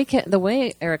 the way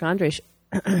Eric Andre's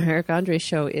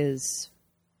show is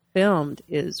filmed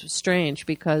is strange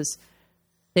because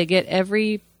they get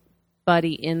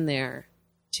everybody in there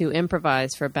to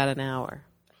improvise for about an hour.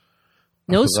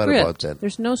 No script.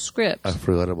 There's no script. I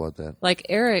forgot about that. Like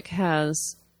Eric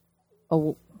has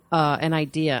an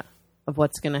idea of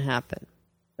what's going to happen,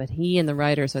 but he and the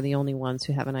writers are the only ones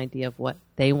who have an idea of what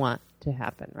they want to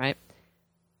happen, right?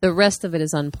 The rest of it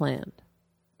is unplanned.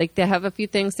 Like they have a few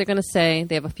things they're going to say.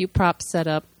 They have a few props set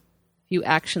up, a few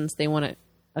actions they want to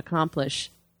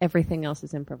accomplish. Everything else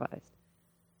is improvised.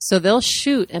 So they'll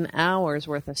shoot an hour's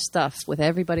worth of stuff with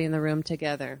everybody in the room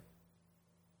together,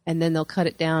 and then they'll cut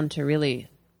it down to really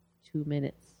 2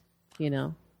 minutes, you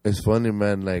know? It's funny,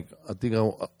 man. Like, I think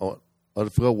I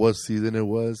forgot what season it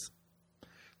was.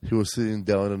 He was sitting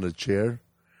down in a chair,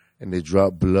 and they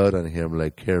dropped blood on him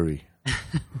like Carrie.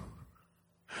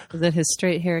 Was that his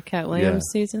straight hair Cat Williams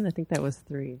season? I think that was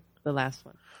 3, the last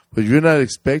one. But you're not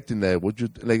expecting that. Would you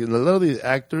like a lot of these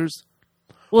actors?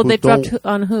 Well, they dropped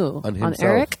on who? On himself. On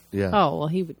Eric? Yeah. Oh, well,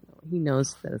 he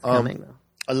knows that it's coming though.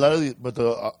 A lot of these, but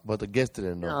the guests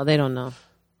didn't know. No, they don't know.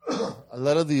 A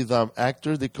lot of these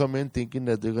actors, they come in thinking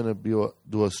that they're gonna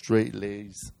do a straight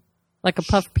lace, like a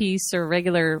puff piece or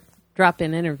regular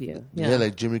drop-in interview. Yeah,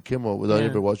 like Jimmy Kimmel, without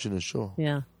ever watching the show.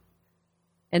 Yeah,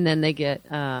 and then they get.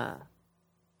 I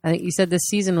think you said this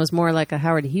season was more like a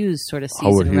Howard Hughes sort of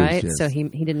season, right? Yes. So he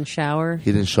didn't shower.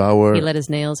 He didn't shower. He let his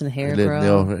nails and hair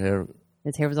grow.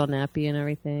 His hair was all nappy and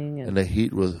everything. And the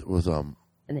heat was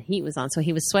And the heat was on, so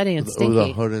he was sweating and stinky. It was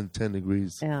 110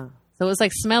 degrees. Yeah. So it was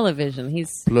like smell-o-vision.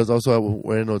 Plus, also, I was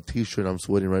wearing no T-shirt. I'm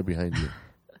sweating right behind you.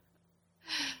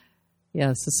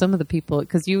 Yeah, so some of the people...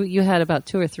 Because you had about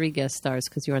 2 or 3 guest stars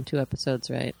because you were on 2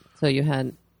 episodes, right? So you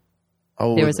had...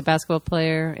 there was a basketball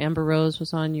player. Amber Rose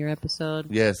was on your episode.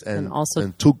 Yes, and also...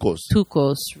 And Tukos.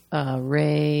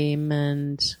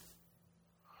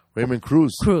 Raymond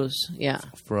Cruz. Cruz, yeah.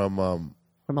 From a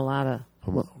lot of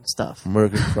stuff.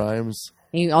 American Crimes.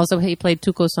 He played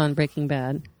Tukos on Breaking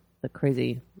Bad, the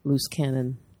crazy loose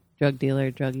cannon drug dealer,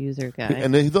 drug user guy.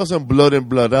 And then he does some Blood In,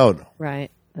 Blood Out.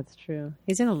 Right, that's true.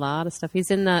 He's in a lot of stuff.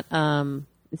 He's in that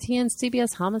Is he in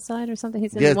CBS Homicide or something?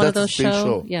 He's in Yes, one of that's those his big shows.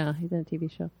 show. Yeah, he's in a TV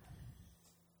show.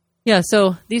 Yeah,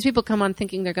 so these people come on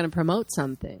thinking they're going to promote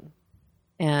something,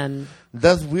 and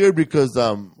That's weird because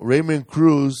Raymond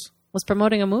Cruz, was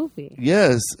promoting a movie.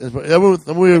 yes,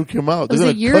 that movie came out. It was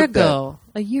a year ago.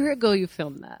 A year ago, you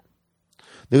filmed that.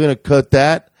 They're going to cut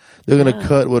that. They're going to Yeah.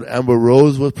 cut what Amber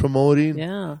Rose was promoting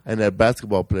Yeah, and that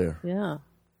basketball player. yeah.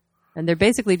 And they're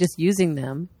basically just using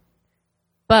them,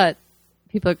 but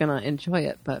people are going to enjoy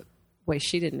it. But wait,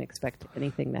 she didn't expect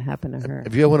anything to happen to her.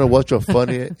 If you want to watch a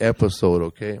funny episode,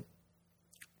 okay,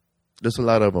 there's a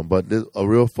lot of them, but there's a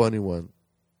real funny one.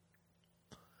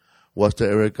 Watch the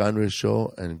Eric Andre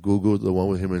show and Google the one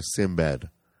with him and Sinbad.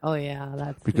 Oh yeah,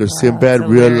 that's Because wow, Sinbad that's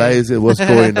hilarious. realized what's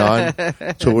going on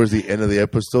towards the end of the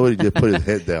episode. He just put his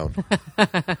head down.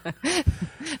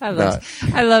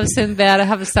 I love Sinbad. I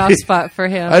have a soft spot for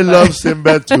him. I love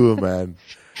Sinbad too, man.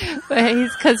 But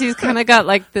he's kind of got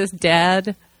like this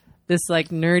dad, this like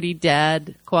nerdy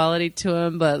dad quality to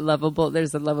him, but lovable.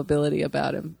 There's a lovability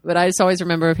about him. But I just always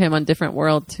remember of him on Different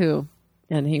World too,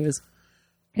 and he's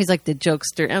like the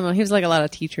jokester. I don't know, he was like a lot of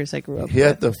teachers I grew up He with.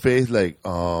 had the face like,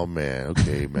 oh man,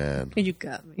 okay, man. You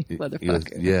got me, He was-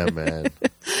 motherfucker. yeah, man.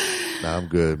 Nah, I'm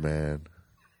good, man.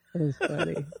 It was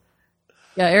funny.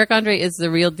 Yeah, Eric Andre is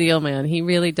the real deal, man. He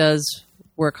really does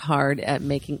work hard at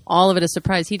making all of it a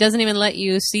surprise. He doesn't even let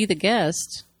you see the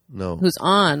guest No. who's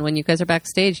on when you guys are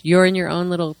backstage. You're in your own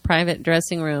little private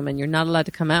dressing room, and you're not allowed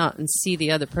to come out and see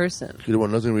the other person. You don't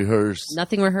want nothing rehearsed.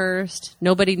 Nothing rehearsed.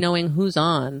 Nobody knowing who's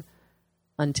on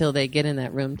until they get in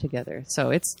that room together. So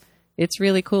it's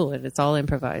really cool, and it's all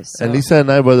improvised. So. And Lisa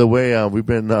and I, by the way, we've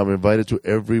been invited to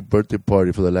every birthday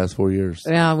party for the last 4 years.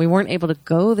 Yeah, we weren't able to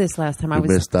go this last time. I We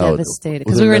was missed out. devastated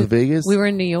Was because it we were Las in Vegas? We were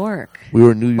in New York We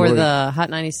were in New York. for the Hot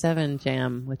 97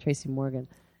 jam with Tracy Morgan.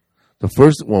 The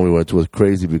first one we went to was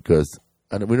crazy because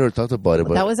and we never talked about it,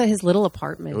 but That was at his little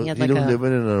apartment. He had he like was a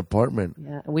living in an apartment,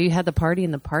 yeah. We had the party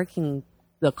in the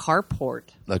the carport,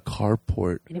 a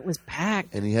carport, and it was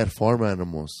packed. and he had farm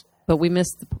animals. But we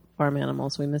missed the farm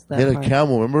animals. We missed that. He had a part.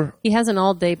 camel, remember? He has an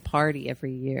all-day party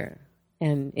every year,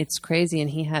 and it's crazy. And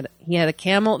he had a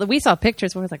camel. We saw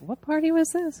pictures. We were like, "What party was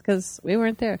this?" Because we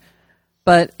weren't there.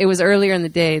 But it was earlier in the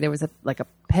day. There was a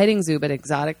petting zoo, but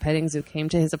exotic petting zoo came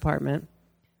to his apartment.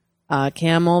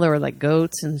 Camel. There were like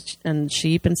goats and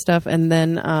sheep and stuff. And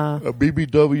then A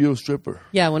BBW stripper.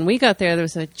 yeah, when we got there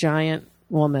was a giant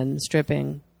woman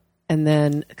stripping, and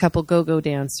then a couple go-go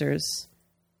dancers,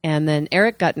 and then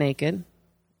Eric got naked,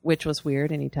 which was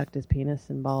weird, and he tucked his penis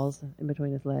and balls in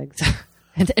between his legs,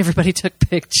 and everybody took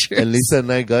pictures. And Lisa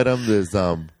and I got him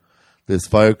this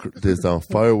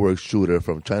fireworks shooter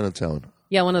from Chinatown.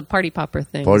 Yeah, one of the party popper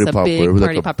things. Party a popper. big It was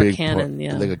party like a popper big cannon.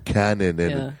 Yeah, like a cannon,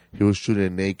 and Yeah. he was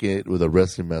shooting naked with a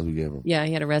wrestling mask we gave him. yeah,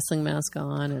 he had a wrestling mask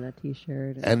on and a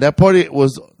t-shirt. And that party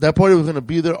was going to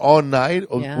be there all night,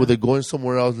 or Yeah. were they going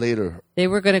somewhere else later? They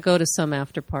were going to go to some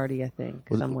after party, I think,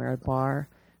 Was it- somewhere, a bar.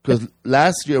 Because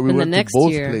last year we And the went to next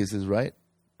both year- places, right?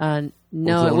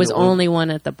 No, it it was only one? only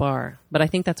one at the bar, but I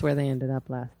think that's where they ended up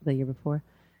the year before.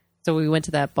 So we went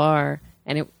to that bar,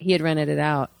 and he had rented it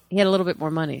out. He had a little bit more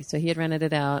money, so he had rented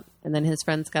it out, and then his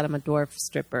friends got him a dwarf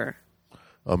stripper,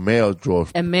 A male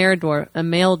drove. a male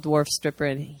dwarf stripper,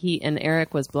 and he and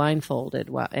Eric was blindfolded,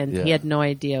 and he Yeah. had no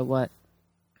idea what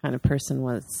kind of person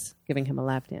was giving him a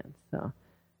lap dance. So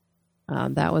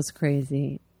that was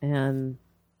crazy, and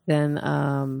then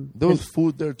There was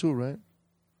food there too, right?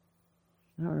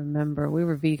 I don't remember. We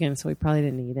were vegan, so we probably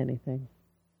didn't eat anything.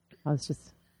 I was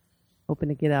just hoping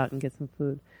to get out and get some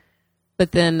food.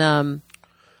 But then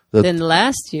then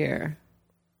last year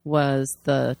was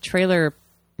the trailer.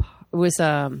 It was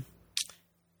a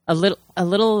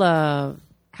little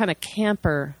kind of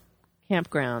campground,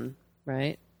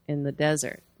 right, in the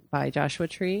desert by Joshua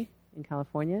Tree in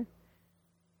California.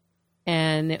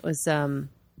 And it was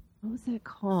what was that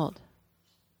called?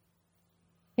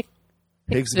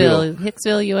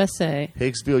 Hicksville, USA.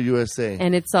 Hicksville, USA.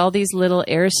 And it's all these little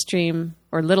Airstream,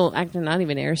 or little, actually not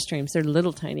even Airstreams, they're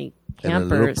little tiny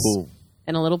campers. And a little pool.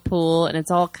 And a little pool, and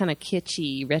it's all kind of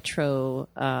kitschy, retro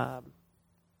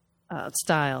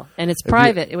style. And it's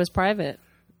private. It was private.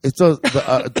 It's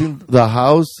I think the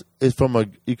house is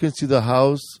you can see the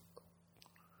house.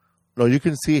 No, you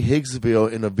can see Hicksville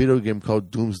in a video game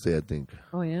called Doomsday, I think.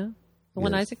 Oh, yeah? The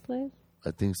one Yes. Isaac plays?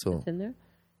 I think so. It's in there?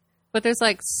 But there's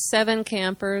like 7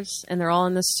 campers, and they're all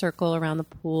in this circle around the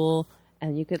pool.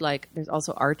 And you could there's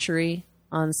also archery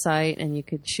on site, and you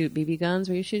could shoot BB guns.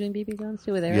 Were you shooting BB guns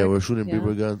too with Eric? Yeah, we're shooting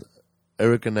BB guns.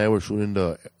 Eric and I were shooting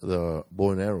the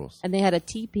bow and arrows. And they had a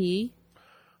teepee.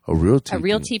 A real teepee. A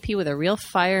real teepee with a real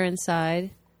fire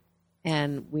inside.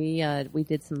 And we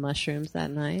did some mushrooms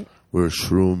that night. We were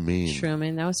shrooming.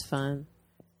 Shrooming, that was fun.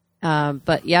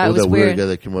 But yeah, What it was that weird. guy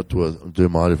that came up to us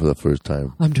doing Molly for the first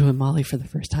time. I'm doing Molly for the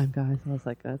first time, guys. I was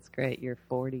like, that's great. You're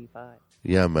 45.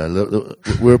 Yeah, man.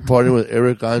 We're partying with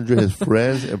Eric Andre, his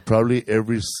friends, and probably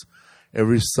every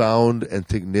sound and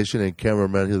technician and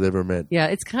cameraman he's ever met. Yeah,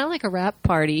 it's kind of like a rap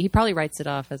party. He probably writes it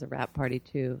off as a rap party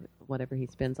too, whatever he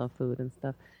spends on food and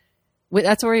stuff.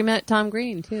 That's where he met Tom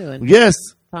Green too. And Yes.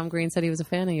 Tom Green said he was a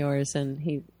fan of yours,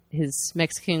 and his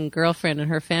Mexican girlfriend and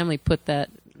her family put that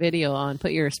video on,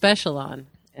 put your special on,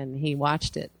 and he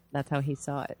watched it. That's how he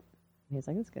saw it. He was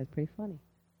like, "This guy's pretty funny."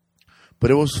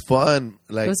 But it was fun.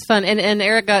 Like, it was fun, and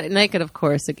Eric got naked, of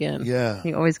course, again. Yeah.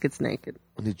 He always gets naked.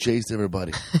 And he chased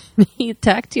everybody. He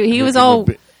attacked you. He was all.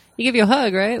 He gave you a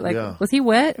hug, right? Like, yeah. Was he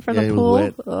wet from the pool? He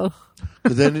was wet. Oh.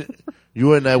 Because then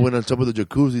you and I went on top of the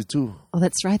jacuzzi too. Oh,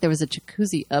 that's right. There was a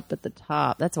jacuzzi up at the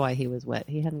top. That's why he was wet.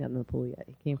 He hadn't gotten in the pool yet.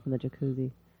 He came from the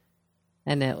jacuzzi.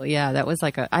 And that was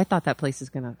like I thought that place was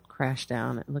going to crash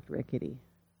down. It looked rickety.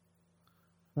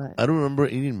 But I don't remember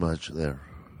eating much there.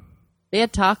 they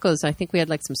had tacos. I think we had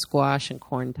like some squash and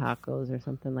corn tacos or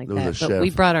something like There was that. a But chef. we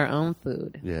brought our own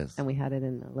food. Yes. And we had it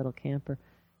in a little camper.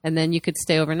 And then you could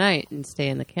stay overnight and stay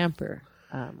in the camper.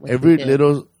 Which Every we did.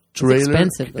 little trailer,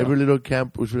 expensive, though. every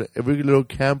little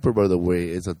camper, by the way,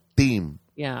 is a theme.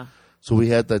 Yeah. So we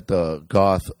had that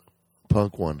goth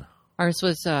punk one. Ours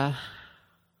was,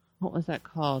 what was that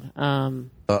called? It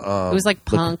was like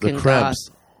punk the and Cramps.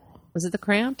 goth. Was it the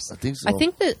Cramps? I think so.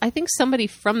 I think somebody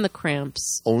from the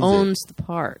Cramps Owns owns the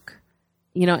park.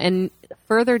 You know, and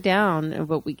further down,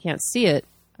 but we can't see it.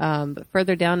 But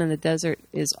further down in the desert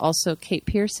is also Kate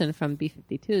Pearson from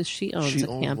B-52s. She owns a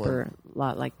camper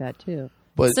lot like that too.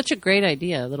 But it's such a great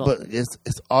idea. But it's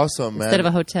awesome, man. Instead of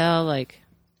a hotel, like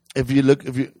if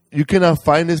you cannot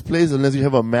find this place unless you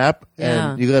have a map,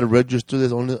 Yeah. and you got to register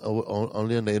this only on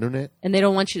the internet. and they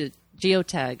don't want you to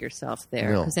geotag yourself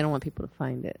there No. because they don't want people to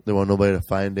find it. They want nobody to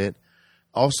find it.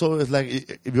 Also, it's like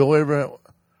if you ever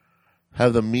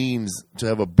have the means to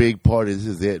have a big party, this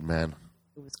is it, man.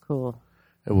 It was cool.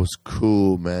 It was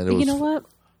cool, man. But you know what?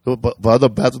 But other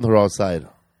bathrooms are outside.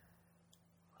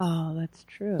 Oh, that's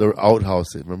true. They're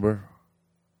outhouses, remember?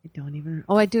 I don't even.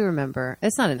 Oh, I do remember.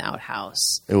 It's not an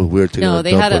outhouse. It was weird taking No, a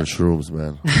they dump had on a- shrooms,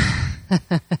 man.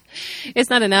 It's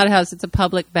not an outhouse. It's a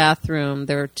public bathroom.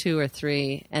 There were 2 or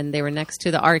 3, and they were next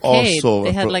to the arcade. Also,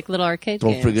 they had like little arcade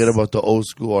Don't games. forget about the old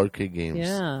school arcade games.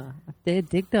 Yeah, they had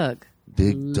Dig Dug.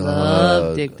 Dig Dug.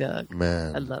 Love Dig Dug.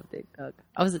 Man. I love Dig Dug.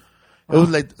 I was. It was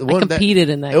like the I one competed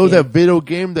in that. It was game. that video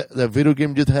game. That video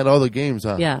game just had all the games,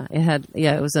 huh? Yeah, it had.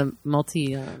 Yeah, it was a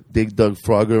multi. Dig Dug,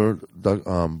 Frogger,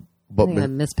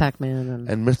 Miss Pac-Man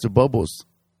and Mr. Bubbles.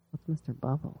 what's Mr.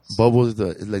 Bubbles? Bubbles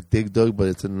is like Dig Dug, but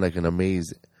it's in like an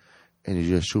maze, and you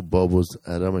just shoot bubbles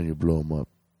at them and you blow them up,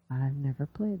 I've never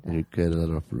played that. and you get a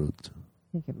lot of fruit.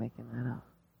 I think you're making that up.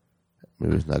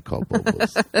 Maybe it's not called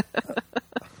bubbles.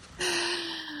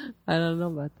 I don't know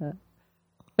about that.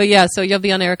 But yeah, so you'll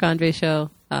be on Eric Andre show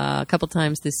a couple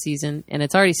times this season, and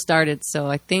it's already started. So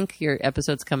I think your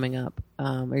episode's coming up,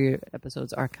 or your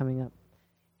episodes are coming up.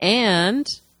 And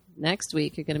next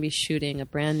week you're going to be shooting a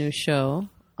brand new show.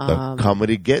 The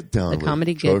Comedy Get Down. The with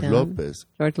Comedy Get George Down. Lopez.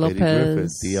 George Eddie Griffin,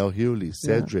 Lopez. D.L. Hewley,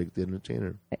 Cedric, the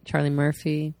Entertainer. Charlie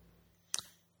Murphy.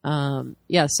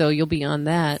 Yeah, so you'll be on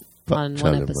that Fuck on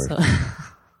Charlie one episode.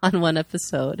 On one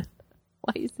episode.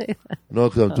 Why you say that? No,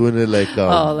 because I'm doing it like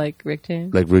like Rick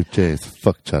James? like Rick James.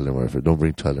 Fuck Charlie Murphy. Don't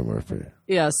bring Charlie Murphy.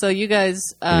 Yeah, so you guys...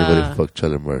 Anybody fuck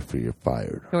Charlie Murphy, you're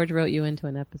fired. George wrote you into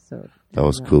an episode. That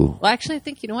was cool. Well, actually, I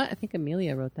think, you know what? I think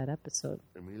Amelia wrote that episode.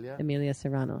 Emilia? Amelia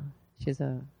Serrano. She's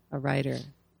a writer.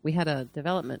 We had a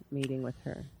development meeting with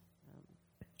her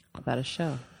about a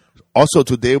show. Also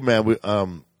today, man, we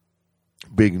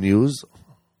big news.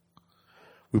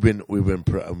 We've been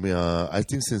I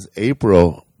think since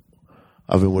April,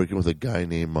 I've been working with a guy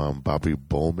named Bobby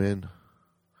Bowman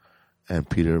and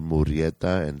Peter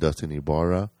Murrieta and Dustin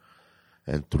Ibarra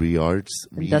and 3 Arts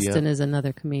And Media. Dustin is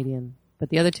another comedian. But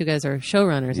the other 2 guys are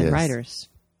showrunners and Yes. writers.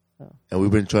 And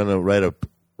we've been trying to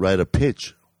write a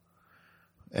pitch.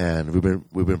 And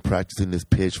we've been practicing this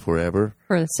pitch forever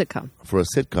For a sitcom. for a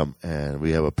sitcom. And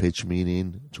we have a pitch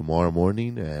meeting tomorrow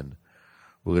morning, and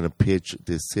we're gonna pitch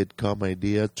this sitcom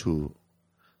idea to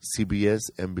CBS,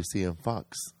 NBC, and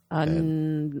Fox.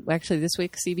 Actually, this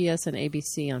week, CBS and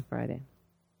ABC on Friday.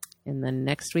 And then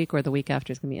next week or the week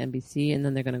after is going to be NBC, and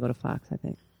then they're going to go to Fox, I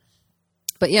think.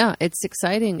 But yeah, it's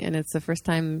exciting, and it's the first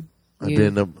time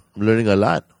I'm learning a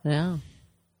lot. Yeah.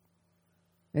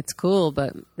 It's cool,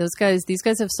 but these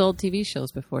guys have sold TV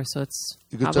shows before, so it's...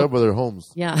 You can tell by their homes.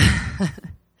 Yeah.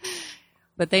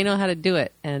 But they know how to do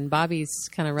it, and Bobby's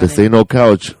kind of running. This ain't no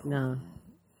couch. No,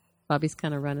 Bobby's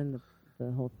kind of running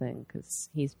the whole thing because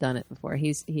he's done it before.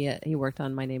 He worked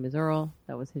on My Name Is Earl.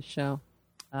 That was his show.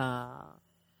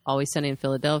 Always Sunny in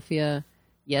Philadelphia.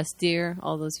 Yes, Dear,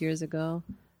 all those years ago.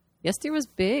 Yes, Dear was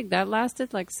big. That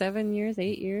lasted like 7 years,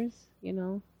 8 years. You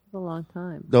know, it was a long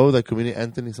time. No, that comedian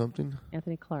Anthony something?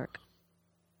 Anthony Clark.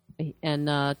 And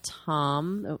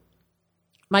Michael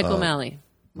O'Malley.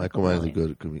 Michael O'Malley's a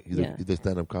good comedian. He's a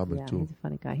stand-up comic, too. He's a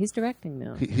funny guy. He's directing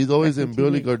now. He's always in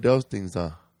Billy Gardell's things,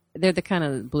 huh? They're the kind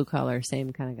of blue-collar,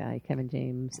 same kind of guy. Kevin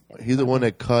James. He's the one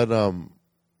that cut...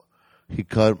 he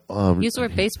used to wear a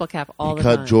baseball cap all the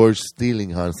time. He cut George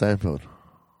Stealing on Seinfeld.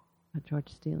 George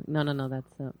Stealing? No,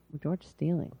 that's George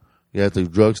Stealing. Yeah, at the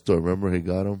drugstore. Remember, he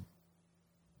got him.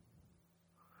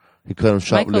 He cut him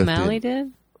shoplifting. Michael O'Malley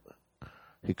did.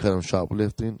 He cut him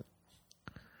shoplifting.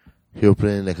 He was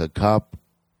playing like a cop.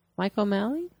 Michael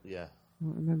O'Malley? Yeah, I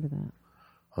don't remember that.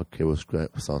 Okay, well,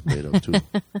 scrap sounds made up too.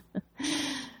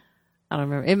 I don't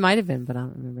remember. It might have been, but I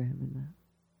don't remember him in that.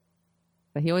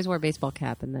 But he always wore a baseball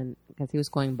cap, and then because he was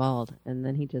going bald, and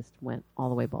then he just went all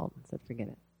the way bald and said, "Forget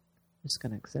it, I'm just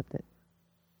going to accept it."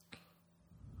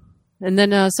 And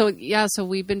then, so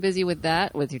we've been busy with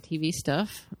that, with your TV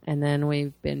stuff, and then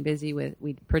we've been busy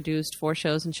we produced 4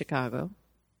 shows in Chicago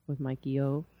with Mikey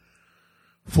O.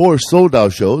 4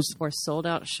 sold-out shows. 4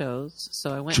 sold-out shows.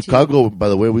 So I went Chicago, by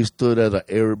the way, we stood at an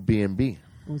Airbnb.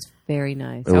 It was very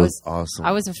nice. It was awesome.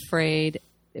 I was afraid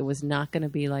it was not going to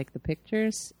be like the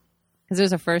pictures, because it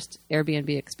was our first Airbnb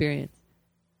experience.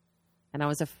 And I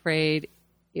was afraid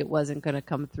it wasn't going to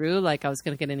come through. Like I was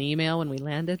going to get an email when we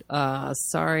landed.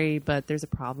 Sorry, but there's a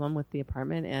problem with the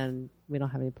apartment and we don't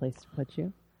have any place to put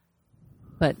you.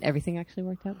 But everything actually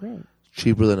worked out great.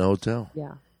 Cheaper than a hotel.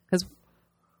 Yeah. Because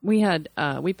we had,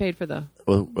 we paid for the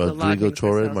Rodrigo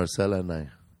Torres, Marcela, and I.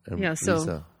 And so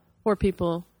Lisa. 4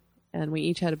 people, and we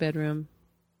each had a bedroom.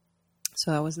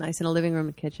 So it was nice in a living room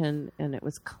and kitchen, and it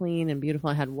was clean and beautiful.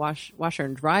 I had washer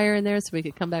and dryer in there so we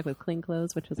could come back with clean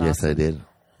clothes, which was awesome. Yes, I did.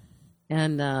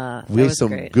 And we ate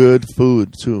some good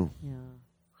food, too. Yeah.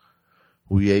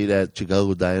 We ate at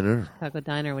Chicago Diner. Chicago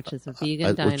Diner, which is a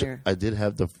vegan diner. I did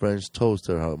have the French toast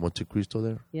there, Monte Cristo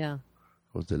there. Yeah.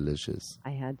 It was delicious.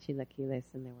 I had chilaquiles,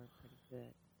 and they were pretty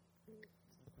good.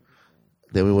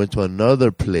 Then we went to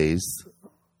another place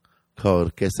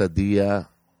called Quesadilla.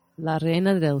 La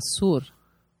Reina del Sur.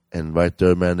 And right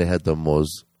there, man, they had the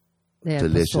most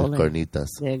delicious pozole. carnitas.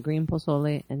 They had green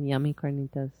pozole and yummy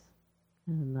carnitas.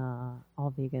 And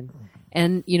all vegan.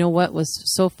 And you know what was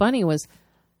so funny was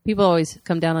people always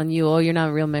come down on you, oh, you're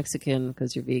not real Mexican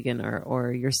because you're vegan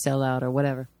or you're sellout or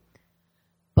whatever.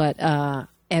 But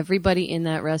everybody in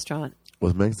that restaurant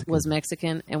was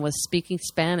Mexican and was speaking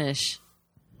Spanish.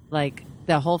 Like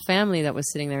the whole family that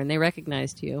was sitting there, and they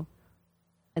recognized you.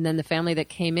 And then the family that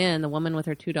came in, the woman with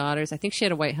her 2 daughters, I think she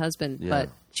had a white husband, but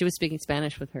she was speaking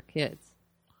Spanish with her kids.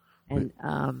 And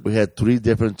we had 3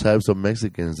 different types of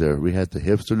Mexicans there. We had the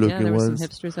hipster-looking there were ones. some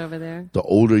hipsters over there. The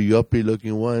older,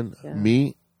 yuppie-looking one,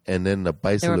 me, and then the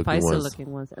paisa-looking ones. There were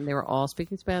paisa-looking ones, and they were all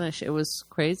speaking Spanish. It was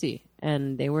crazy,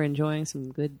 and they were enjoying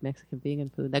some good Mexican vegan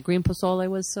food. That green pozole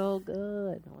was so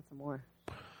good. I want some more.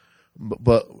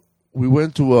 But we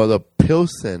went to the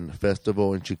Pilsen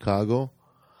Festival in Chicago,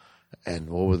 and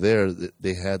over there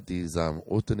they had these.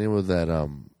 What's the name of that?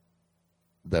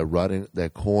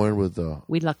 That corn with the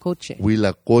huitlacoche.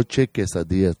 Huitlacoche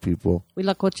quesadillas, people.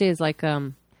 Huitlacoche is like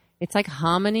it's like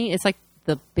hominy. It's like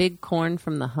the big corn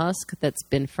from the husk that's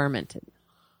been fermented.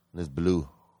 And it's blue.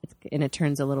 And it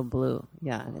turns a little blue.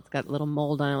 Yeah, and it's got a little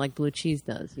mold on it like blue cheese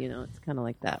does. You know, it's kind of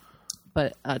like that.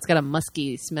 But it's got a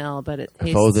musky smell, but it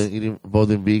tastes... If I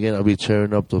wasn't vegan, I'd be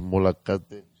tearing up the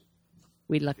molacate.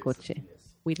 Huitlacoche.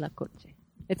 Huitlacoche.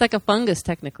 It's like a fungus,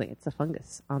 technically. It's a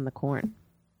fungus on the corn.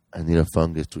 I need a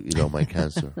fungus to eat all my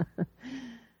cancer.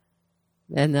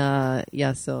 And,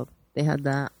 so they had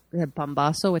that. They had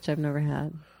pambazo, which I've never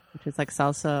had, which is like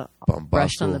salsa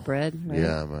brushed on the bread. Right?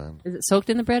 Yeah, man. Is it soaked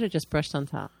in the bread or just brushed on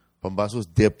top? Pambazo's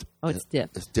dipped. Oh, it's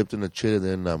dipped. It's dipped in the chili,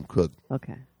 then cooked.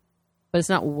 Okay. But it's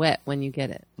not wet when you get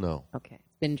it? No. Okay.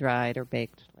 It's been dried or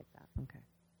baked like that. Okay.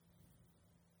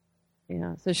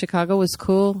 Yeah. So Chicago was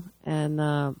cool,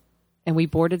 and we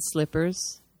boarded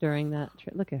Slippers during that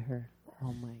trip. Look at her.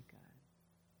 Oh, my God.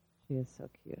 She is so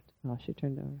cute. Oh, she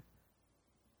turned over.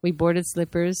 We boarded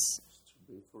Slippers.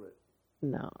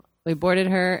 No. We boarded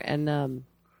her, and...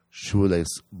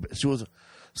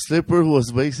 Slipper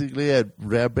was basically at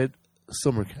Rabbit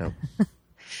Summer Camp.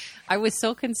 I was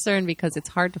so concerned because it's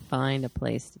hard to find a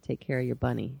place to take care of your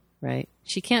bunny, right?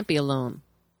 She can't be alone.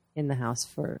 in the house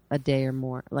for a day or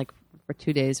more, like for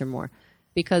 2 days or more,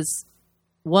 because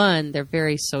one, they're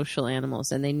very social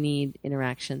animals, and they need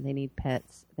interaction. They need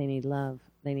pets. They need love.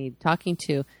 They need talking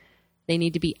to. They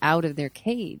need to be out of their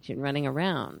cage and running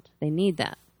around. They need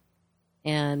that,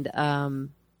 and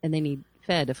they need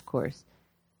fed, of course.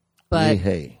 But they need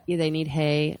hay. Yeah, they need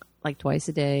hay like twice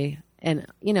a day, and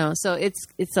so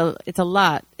it's a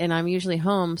lot. And I'm usually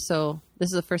home, so this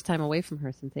is the first time away from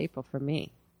her since April for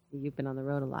me. You've been on the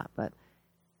road a lot, but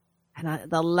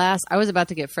I was about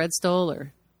to get Fred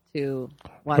Stoller to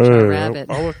watch our rabbit.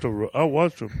 I'll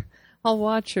watch him. I'll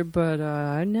watch her, but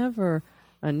I never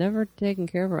taken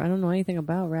care of her. I don't know anything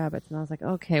about rabbits. And I was like,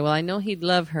 okay, well, I know he'd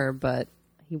love her, but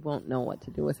he won't know what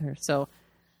to do with her. So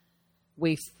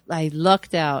I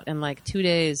lucked out, and like 3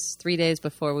 days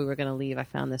before we were going to leave, I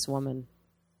found this woman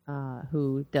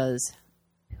who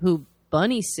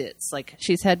bunny sits. Like,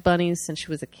 she's had bunnies since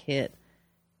she was a kid.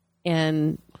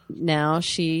 And now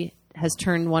she has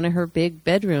turned one of her big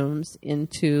bedrooms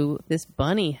into this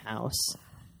bunny house.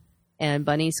 And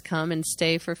bunnies come and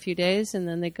stay for a few days, and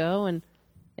then they go, and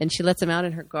she lets them out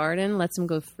in her garden, lets them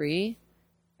go free.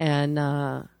 And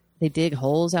they dig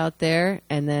holes out there,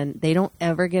 and then they don't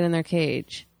ever get in their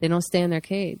cage. They don't stay in their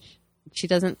cage. She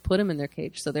doesn't put them in their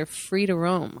cage, so they're free to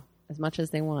roam as much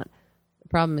as they want. The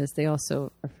problem is they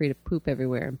also are free to poop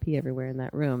everywhere and pee everywhere in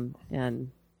that room.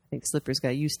 And I think Slippers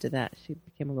got used to that. She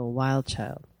became a little wild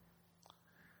child.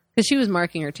 Because she was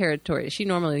marking her territory. She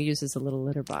normally uses a little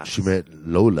litter box. She met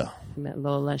Lola.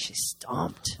 She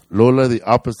stomped. Lola, the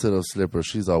opposite of Slippers.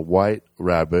 She's a white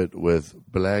rabbit with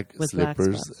black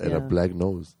slippers spots, and a black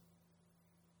nose.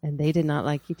 And they did not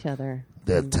like each other.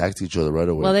 They attacked each other right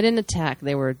away. Well, they didn't attack.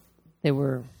 They were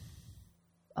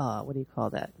what do you call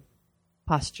that?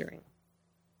 Posturing.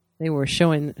 They were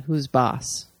showing who's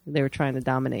boss. They were trying to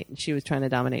dominate, and she was trying to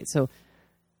dominate. So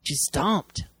she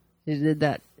stomped. She did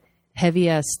that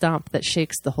heavy-ass stomp that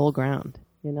shakes the whole ground,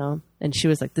 And she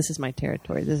was like, this is my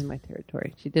territory. This is my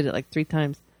territory. She did it like 3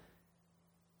 times.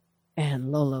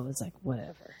 And Lola was like,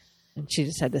 whatever. And she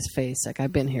just had this face like,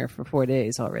 I've been here for 4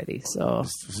 days already, so.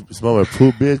 Smell my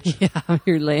poop, bitch? Yeah,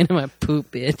 you're laying in my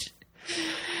poop, bitch.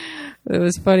 It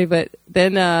was funny, but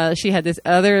then she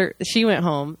went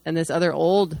home, and this other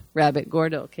old rabbit,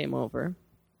 Gordo, came over.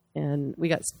 And we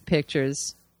got some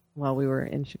pictures while we were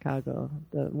in Chicago.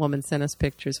 The woman sent us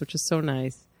pictures, which was so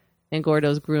nice. And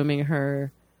Gordo's grooming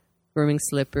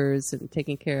Slippers and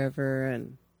taking care of her,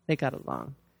 and they got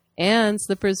along. And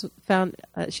Slippers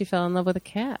she fell in love with a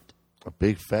cat. A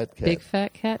big fat cat. Big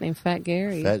fat cat named Fat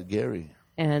Gary. Fat Gary.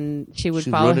 And she's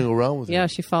running around with him. Yeah,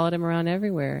 she followed him around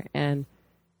everywhere. And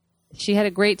she had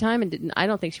a great time, and I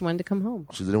don't think she wanted to come home.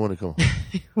 She didn't want to come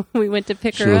home. We went to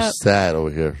pick her up. She was sad over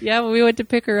here. Yeah, when we went to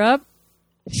pick her up,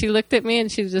 she looked at me,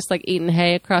 and she was just like eating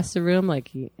hay across the room,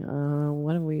 like,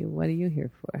 what are you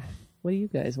here for? What do you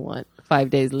guys want? 5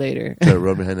 days later. Tried to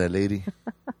run behind that lady.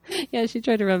 Yeah, she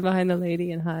tried to run behind the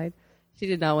lady and hide. She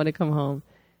did not want to come home.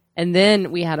 And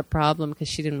then we had a problem because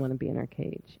she didn't want to be in her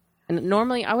cage. And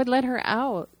normally I would let her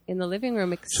out in the living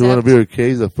room. Except she wanted to be in her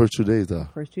cage the first 2 days, though.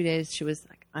 First 2 days, she was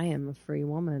like, I am a free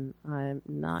woman. I'm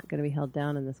not going to be held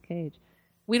down in this cage.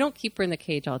 We don't keep her in the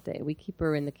cage all day. We keep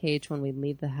her in the cage when we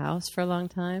leave the house for a long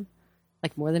time,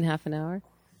 like more than half an hour.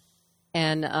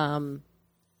 And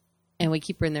we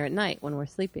keep her in there at night when we're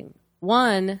sleeping.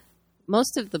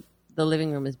 Most of the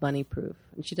living room is bunny proof,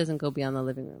 and she doesn't go beyond the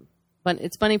living room. But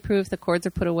it's bunny proof. The cords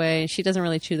are put away. She doesn't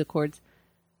really chew the cords.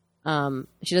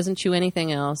 She doesn't chew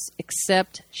anything else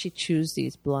except she chews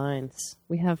these blinds.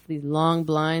 We have these long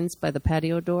blinds by the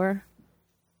patio door,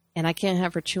 and I can't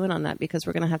have her chewing on that because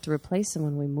we're going to have to replace them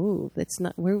when we move. It's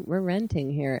not we're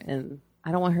renting here, and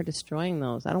I don't want her destroying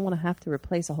those. I don't want to have to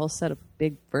replace a whole set of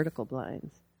big vertical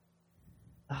blinds.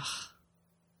 Ugh.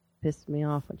 Pissed me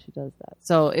off when she does that.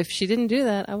 So if she didn't do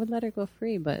that, I would let her go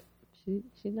free, but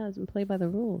she doesn't play by the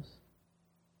rules.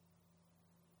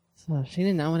 So she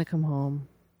did not want to come home.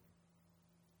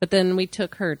 But then we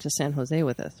took her to San Jose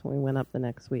with us when we went up the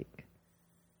next week,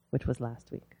 which was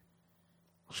last week.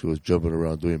 She was jumping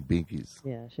around doing binkies.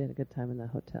 Yeah, she had a good time in that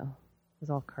hotel. It was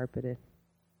all carpeted.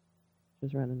 She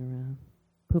was running around,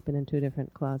 pooping in 2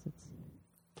 different closets.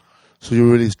 So you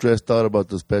were really stressed out about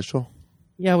the special?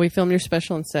 Yeah, we filmed your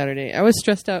special on Saturday. I was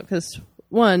stressed out because,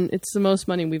 one, it's the most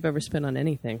money we've ever spent on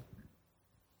anything.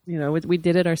 We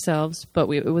did it ourselves, but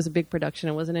it was a big production.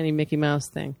 It wasn't any Mickey Mouse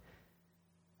thing.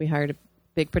 We hired a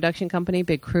big production company,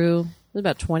 big crew. There was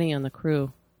about 20 on the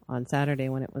crew on Saturday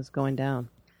when it was going down.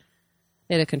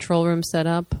 They had a control room set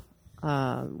up,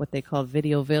 what they call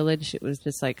Video Village. It was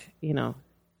just like,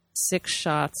 6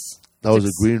 shots. That was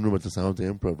a green room at the San Jose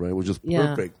Improv, right? It was just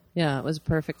perfect. Yeah, it was a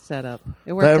perfect setup.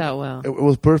 It worked out well. It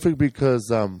was perfect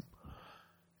because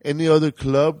Any other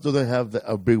club doesn't have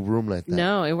a big room like that.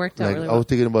 No, it worked out Like really I well. was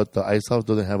thinking about the Ice House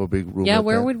doesn't have a big room. Yeah, like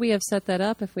where that. would we have set that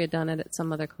up if we had done it at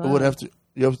some other club? It would have to.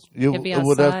 It'd be it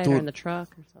would have outside to. or in the truck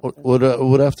or something.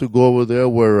 Would have to go over there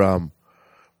where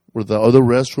the other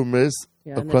restroom is.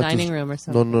 Yeah, in the across dining room or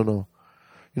something. No.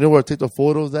 You know where I take the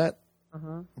photo of that?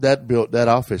 Uh-huh. That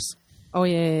office. Oh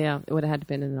yeah. It would have had to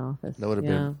been in an office. That would have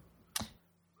been.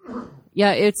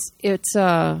 Yeah, it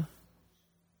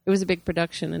was a big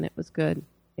production and it was good.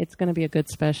 It's going to be a good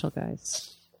special,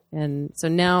 guys. And so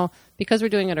now, because we're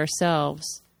doing it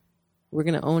ourselves, we're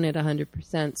going to own it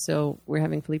 100%. So we're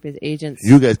having Felipe's agents.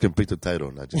 You guys can pick the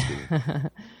title, not just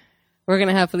kidding. We're going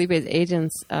to have Felipe's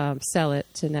agents sell it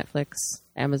to Netflix,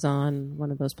 Amazon, one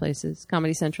of those places.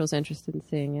 Comedy Central's interested in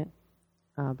seeing it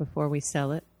before we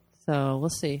sell it. So we'll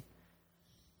see.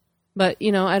 But,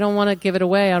 I don't want to give it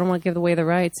away. I don't want to give away the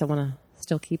rights. I want to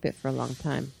still keep it for a long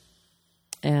time.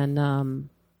 And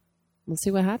we'll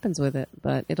see what happens with it.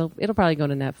 But it'll probably go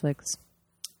to Netflix.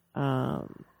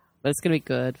 But it's going to be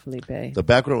good, Felipe. The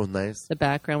background was nice. The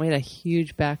background. We had a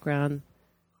huge background.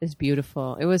 It's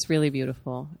beautiful. It was really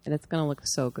beautiful. And it's going to look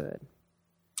so good.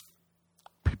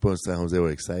 People in San Jose were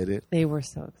excited. They were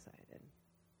so excited.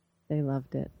 They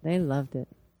loved it.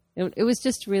 It was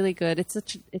just really good. It's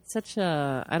such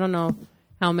a, I don't know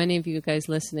how many of you guys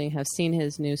listening have seen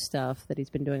his new stuff that he's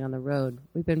been doing on the road.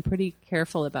 We've been pretty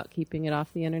careful about keeping it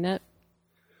off the internet.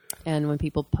 And when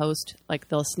people post, like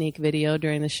they'll sneak video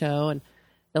during the show and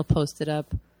they'll post it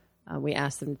up. We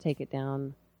ask them to take it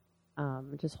down.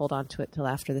 Just hold on to it till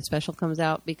after the special comes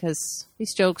out because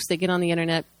these jokes, they get on the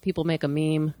internet, people make a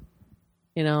meme,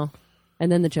 and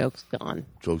then the joke's gone.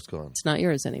 Joke's gone. It's not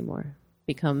yours anymore.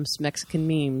 Becomes Mexican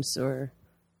memes or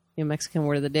Mexican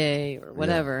word of the day or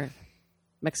whatever. Yeah.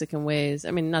 Mexican ways.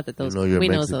 I mean, not that those we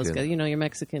know those guys. You're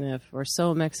Mexican if or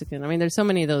so Mexican. I mean, there's so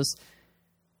many of those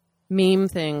meme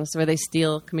things where they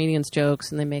steal comedians'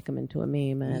 jokes and they make them into a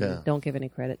meme and don't give any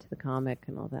credit to the comic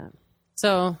and all that.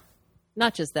 So,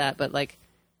 not just that, but like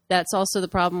that's also the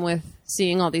problem with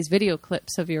seeing all these video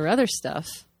clips of your other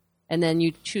stuff, and then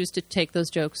you choose to take those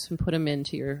jokes and put them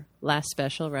into your last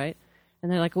special, right?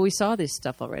 And they're like, well, we saw this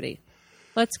stuff already.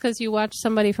 Well, it's because you watched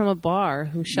somebody from a bar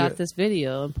who shot this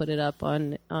video and put it up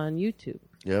on YouTube.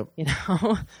 Yep.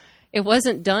 It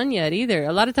wasn't done yet either.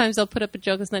 A lot of times they'll put up a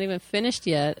joke that's not even finished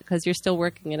yet because you're still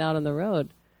working it out on the road.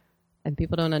 And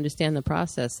people don't understand the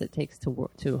process it takes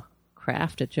to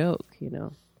craft a joke,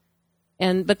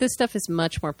 But this stuff is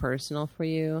much more personal for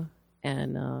you.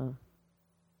 And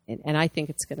I think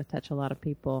it's going to touch a lot of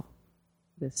people,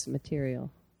 this material.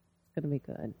 It's going to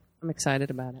be good. I'm excited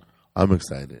about it. I'm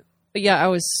excited. But yeah, I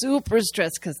was super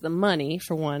stressed because the money,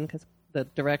 for one, because the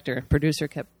producer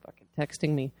kept fucking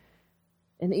texting me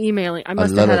and emailing. I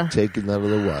must have had taken out of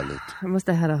the wallet. I must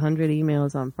have had 100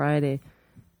 emails on Friday,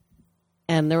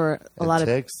 and there were a lot of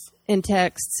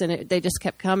texts, and they just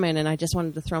kept coming. And I just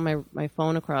wanted to throw my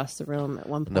phone across the room at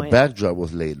one point. And the backdrop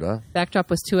was late, huh? Backdrop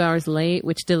was 2 hours late,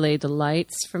 which delayed the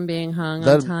lights from being hung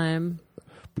on time.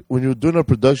 When you're doing a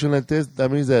production like this,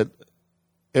 that means that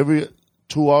every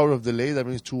 2 hours of delay, that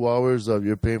means 2 hours of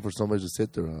you're paying for somebody to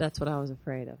sit there. Huh? That's what I was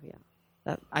afraid of, yeah.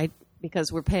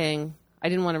 Because we're paying, I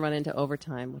didn't want to run into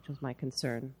overtime, which was my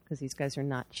concern, because these guys are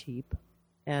not cheap.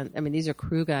 And, I mean, these are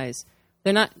crew guys.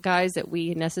 They're not guys that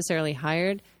we necessarily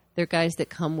hired. They're guys that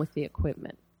come with the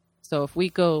equipment. So if we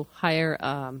go hire,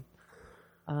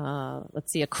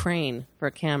 let's see, a crane for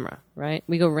a camera, right?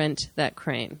 We go rent that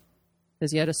crane,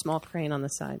 because you had a small crane on the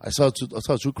side. I saw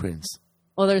two cranes.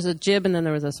 Well, there's a jib and then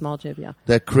there was a small jib, yeah.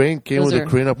 That crane came with a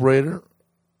crane operator?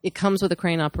 It comes with a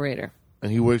crane operator.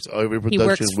 And he works every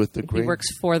production with the crane? He works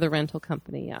for the rental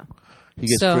company, yeah. He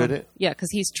gets credit? Yeah, because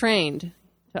he's trained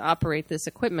to operate this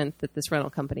equipment that this rental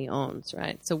company owns,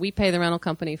 right? So we pay the rental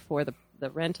company for the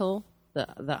rental,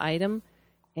 the item,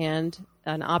 and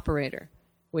an operator,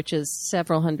 which is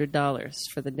several $100s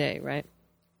for the day, right?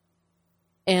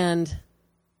 And,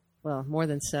 well, more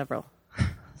than several.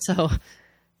 So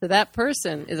that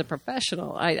person is a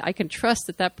professional. I can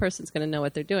trust that person's going to know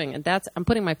what they're doing. And I'm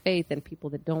putting my faith in people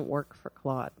that don't work for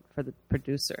Claude, for the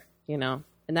producer, And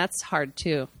that's hard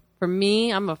too. For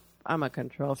me, I'm a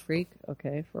control freak,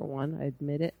 okay, for one, I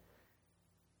admit it.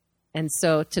 And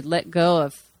so to let go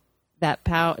of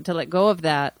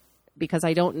that because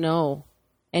I don't know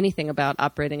anything about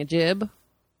operating a jib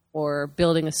or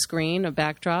building a screen, a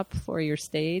backdrop for your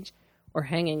stage, or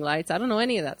hanging lights. I don't know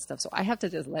any of that stuff, so I have to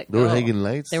just let go. They were hanging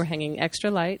lights? They were hanging extra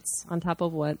lights on top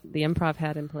of what the Improv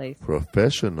had in place.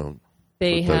 Professional.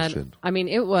 They had,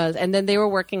 it was, and then they were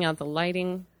working out the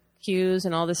lighting cues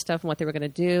and all this stuff and what they were going to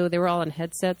do. They were all in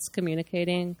headsets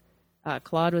communicating.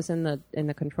 Claude was in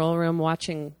the control room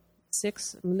watching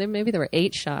 6, maybe there were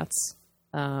 8 shots.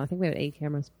 I think we had 8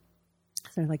 cameras. So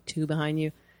there's like 2 behind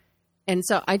you. And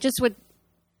so I just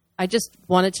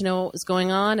wanted to know what was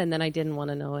going on, and then I didn't want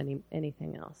to know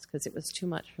anything else because it was too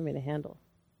much for me to handle.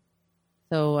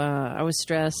 So I was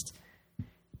stressed.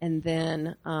 And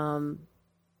then, I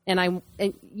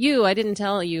didn't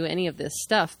tell you any of this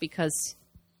stuff because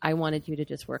I wanted you to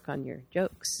just work on your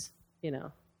jokes,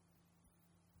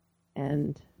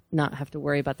 and not have to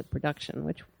worry about the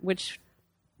production, which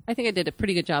I think I did a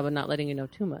pretty good job of not letting you know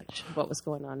too much of what was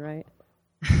going on, right?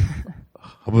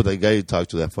 How about that guy you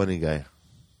talked to, that funny guy?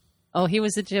 Oh, he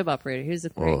was a jib operator. He was a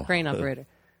crane operator.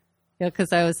 Yeah,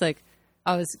 because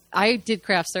I did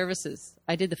craft services.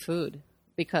 I did the food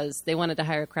because they wanted to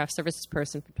hire a craft services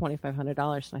person for $2,500, and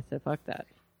I said, fuck that.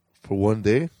 For one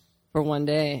day? For one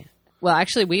day. Well,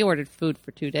 actually, we ordered food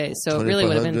for 2 days, so it really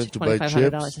would have been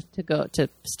 $2,500 to go to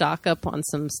stock up on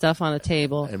some stuff on a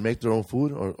table. And make their own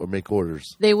food or make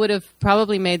orders? They would have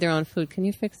probably made their own food. Can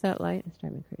you fix that light? It's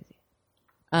driving me crazy.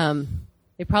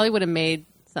 They probably would have made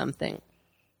something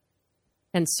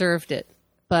and served it.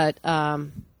 But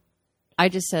I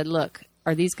just said, look,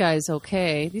 are these guys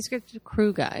okay? These are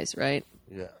crew guys, right?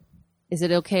 Yeah. Is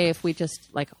it okay if we just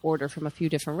order from a few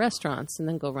different restaurants and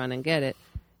then go run and get it?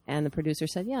 And the producer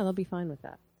said, yeah, they'll be fine with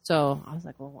that. So I was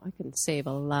like, well, I can save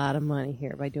a lot of money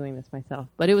here by doing this myself.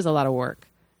 But it was a lot of work.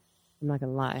 I'm not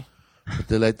going to lie. But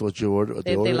they liked what you ordered?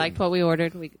 They liked what we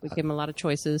ordered. We gave them a lot of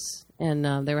choices, and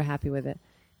they were happy with it.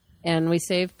 And we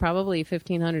saved probably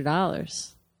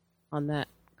 $1,500 on that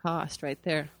cost right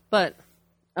there. But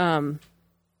so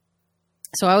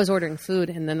I was ordering food,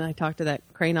 and then I talked to that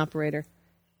crane operator.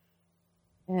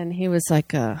 And he was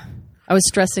like, I was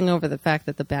stressing over the fact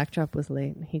that the backdrop was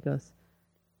late. And he goes,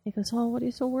 oh, what are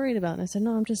you so worried about? And I said,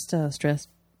 no, I'm just stressed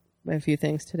by a few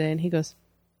things today. And he goes,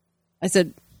 I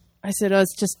said, oh,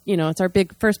 it's just, it's our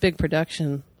first big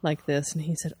production like this. And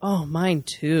he said, oh, mine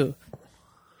too.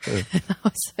 And I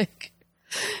was like,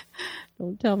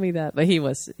 don't tell me that. But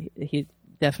he'd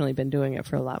definitely been doing it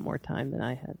for a lot more time than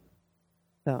I had.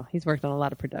 So he's worked on a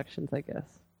lot of productions, I guess.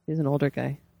 He's an older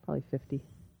guy, probably 50.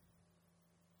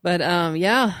 But,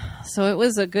 so it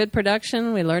was a good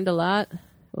production. We learned a lot. It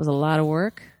was a lot of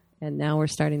work. And now we're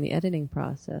starting the editing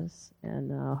process.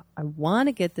 And I want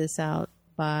to get this out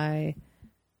by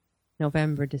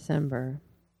November, December,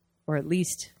 or at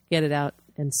least get it out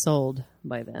and sold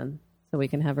by then so we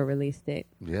can have a release date.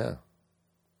 Yeah.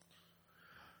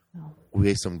 We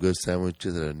ate some good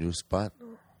sandwiches at a new spot.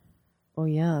 Oh,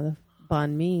 yeah, the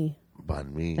banh mi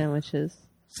sandwiches.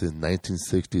 Since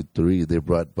 1963, they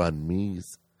brought banh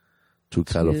mi's to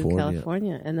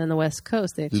California. And then the West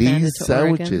Coast, they expanded Lee's to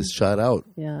sandwiches, Oregon. shout out.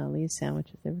 Yeah, Lee's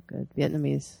sandwiches, they were good.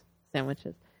 Vietnamese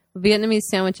sandwiches. Vietnamese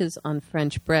sandwiches on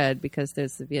French bread because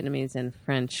there's the Vietnamese and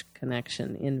French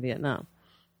connection in Vietnam.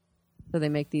 So they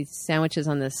make these sandwiches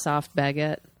on this soft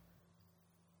baguette.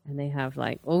 And they have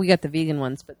we got the vegan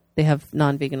ones, but they have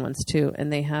non-vegan ones too.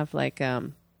 And they have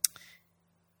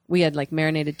we had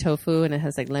marinated tofu, and it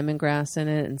has lemongrass in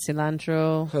it and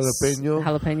cilantro,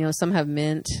 jalapeno. Some have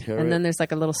mint, carrot. And then there's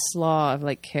a little slaw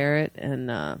of carrot and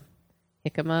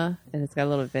jicama, and it's got a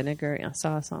little vinegar and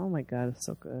sauce. Oh my god, it's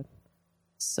so good,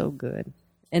 so good.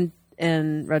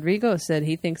 And Rodrigo said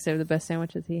he thinks they're the best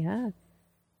sandwiches he had.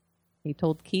 He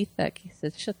told Keith that. Keith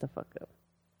said, "Shut the fuck up."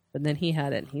 But then he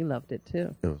had it, and he loved it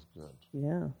too. It was good.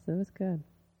 Yeah, so it was good.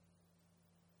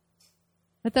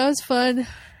 But that was fun.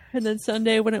 And then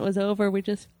Sunday, when it was over, we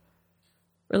just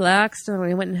relaxed, and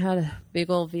we went and had a big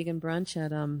old vegan brunch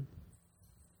at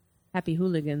Happy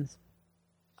Hooligans.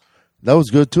 That was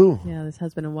good too. Yeah, this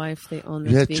husband and wife, they own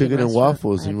this You had vegan chicken and restaurant.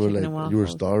 waffles, and you were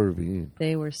starving.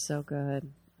 They were so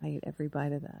good. I ate every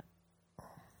bite of that.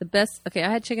 The best. Okay, I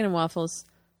had chicken and waffles,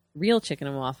 real chicken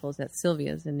and waffles at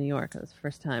Sylvia's in New York. That was the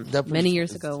first time many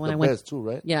years ago when I went. Best too,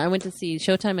 right? Yeah, I went to see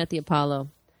Showtime at the Apollo,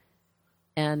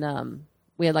 and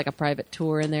we had a private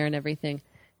tour in there and everything.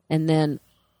 And then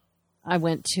I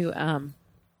went to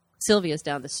Sylvia's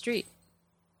down the street.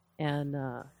 And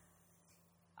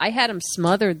I had them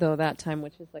smothered, though, that time,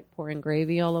 which is pouring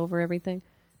gravy all over everything.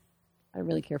 I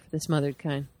really care for the smothered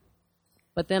kind.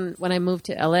 But then when I moved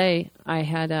to L.A., I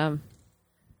had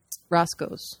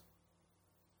Roscoe's.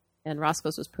 And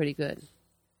Roscoe's was pretty good.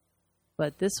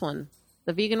 But this one,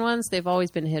 the vegan ones, they've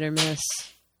always been hit or miss.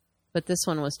 But this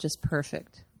one was just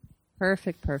perfect.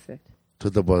 Perfect.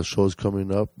 Talked about shows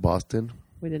coming up, Boston.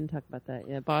 We didn't talk about that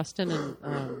yet. Boston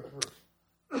and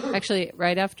actually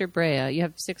right after Brea, you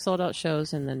have 6 sold-out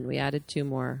shows, and then we added 2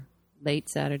 more, late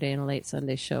Saturday and a late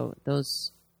Sunday show.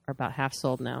 Those are about half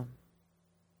sold now.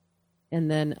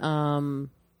 And then so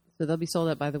they'll be sold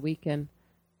out by the weekend.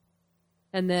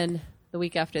 And then the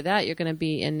week after that, you're going to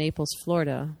be in Naples,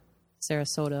 Florida,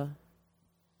 Sarasota,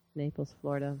 Naples,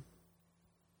 Florida,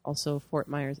 also Fort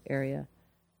Myers area.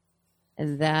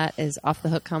 And that is Off the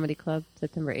Hook Comedy Club,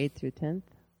 September 8th through 10th.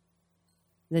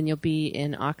 Then you'll be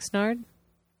in Oxnard,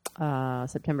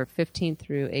 September 15th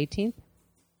through 18th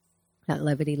at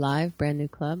Levity Live, brand new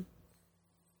club.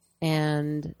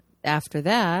 And after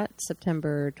that,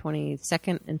 September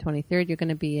 22nd and 23rd, you're going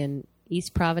to be in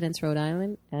East Providence, Rhode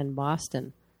Island, and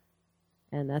Boston.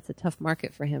 And that's a tough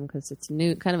market for him because it's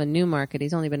new, kind of a new market.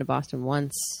 He's only been to Boston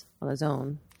once on his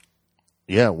own.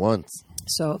 Yeah, once.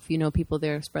 So if you know people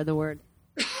there, spread the word.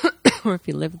 Or if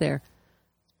you live there,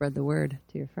 spread the word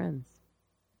to your friends.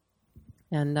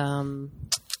 And,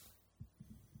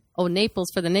 Naples,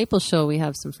 for the Naples show, we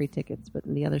have some free tickets, but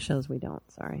in the other shows we don't,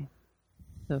 sorry.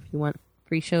 So if you want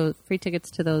free tickets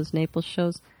to those Naples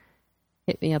shows,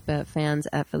 hit me up at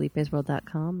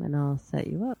fans@felipesworld.com and I'll set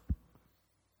you up.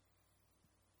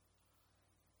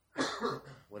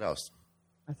 What else?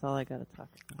 That's all I got to talk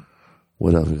about.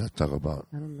 What else we got to talk about?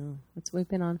 I don't know. We've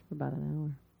been on for about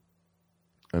an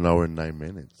hour. An hour and 9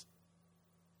 minutes.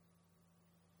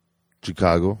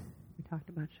 Chicago. We talked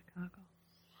about Chicago.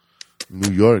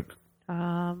 New York.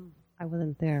 I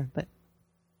wasn't there, but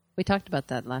we talked about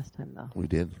that last time, though. We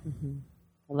did. Mm-hmm.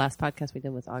 The last podcast we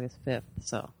did was August 5th,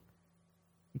 so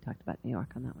we talked about New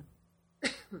York on that one.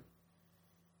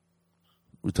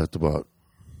 We talked about...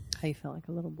 How you felt like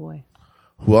a little boy.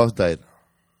 Who else died?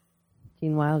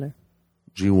 Gene Wilder.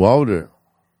 Gene Wilder.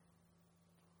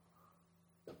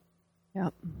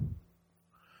 Yep.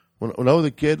 When I was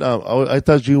a kid, I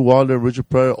thought Gene Wilder and Richard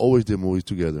Pryor always did movies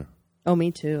together. Oh, me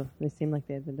too. They seemed like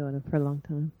they had been doing it for a long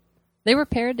time. They were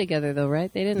paired together, though,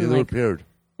 right? They were paired.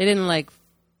 They didn't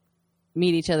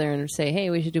meet each other and say, "Hey,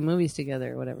 we should do movies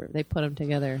together," or whatever. They put them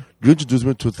together. You introduced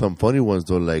me to some funny ones,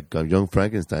 though, like Young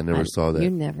Frankenstein. I never saw that. You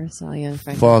never saw Young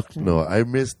Frankenstein? Fuck no. I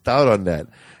missed out on that.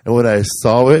 And when I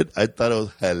saw it, I thought it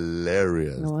was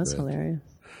hilarious. It was hilarious.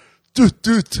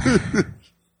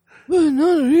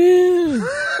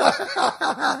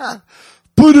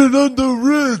 Put it on the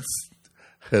wrist.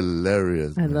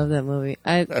 Hilarious. I love that movie.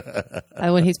 I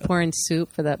when he's pouring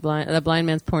soup for the blind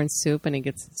man's pouring soup and he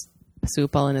gets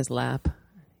soup all in his lap.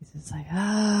 He's just like,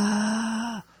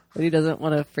 but he doesn't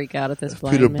want to freak out at this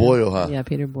blind Peter man. Boyle, huh? Yeah,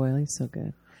 Peter Boyle. He's so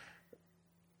good.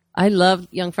 I loved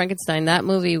Young Frankenstein. That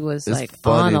movie was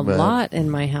funny, on a man. lot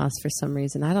in my house for some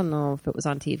reason. I don't know if it was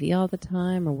on TV all the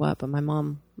time or what, but my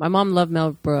mom loved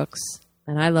Mel Brooks,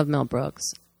 and I love Mel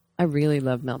Brooks. I really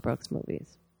love Mel Brooks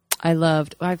movies. I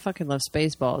fucking love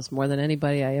Spaceballs more than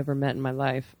anybody I ever met in my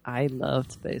life. I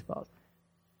loved Spaceballs.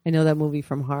 I know that movie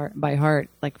by heart,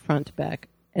 like front to back.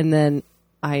 And then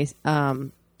I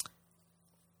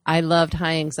loved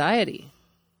High Anxiety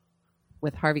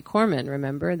with Harvey Korman,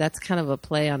 remember? That's kind of a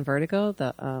play on Vertigo,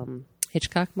 the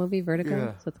Hitchcock movie, Vertigo.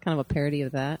 Yeah. So it's kind of a parody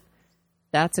of that.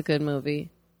 That's a good movie.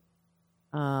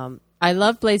 I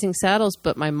love Blazing Saddles,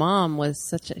 but my mom was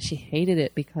she hated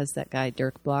it because that guy,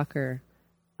 Dirk Blocker,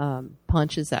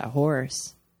 punches that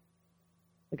horse.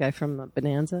 The guy from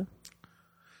Bonanza.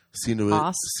 See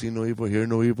no evil, hear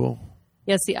no evil.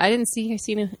 Yeah, see, I didn't see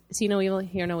no evil,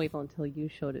 hear no evil until you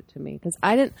showed it to me. Because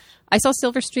I saw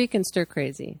Silver Streak and Stir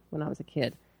Crazy when I was a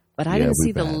kid. But I didn't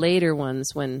see the later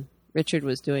ones when Richard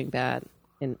was doing bad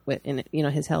and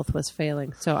his health was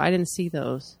failing. So I didn't see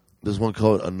those. There's one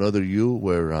called Another You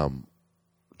where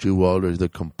Gene Wilder is the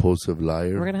compulsive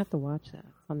liar. We're going to have to watch that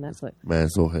on Netflix. Man,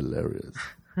 it's so hilarious.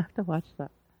 I have to watch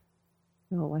that.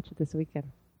 I'll watch it this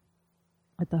weekend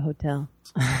at the hotel.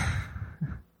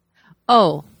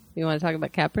 Oh, you want to talk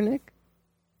about Kaepernick?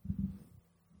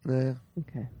 Yeah.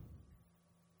 Okay.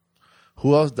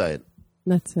 Who else died?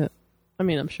 That's it. I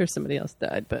mean, I'm sure somebody else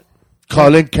died, but...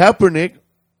 Colin Kaepernick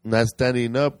not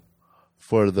standing up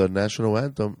for the national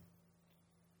anthem,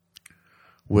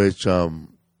 which a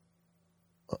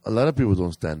lot of people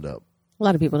don't stand up. A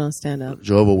lot of people don't stand up.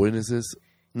 Jehovah's Witnesses.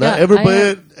 Not Yeah,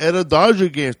 everybody at a Dodger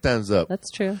game stands up.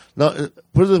 That's true. Now,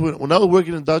 put it this way, when I was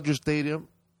working in Dodger Stadium,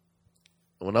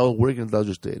 and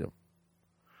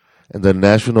the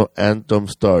national anthem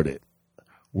started,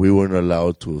 we weren't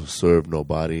allowed to serve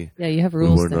nobody. Yeah, you have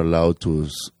rules. We weren't allowed to.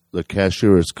 The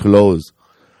cashier is closed.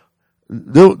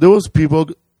 There was people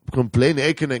complaining,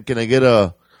 "Hey, can I get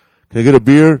a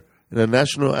beer?" And the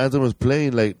national anthem was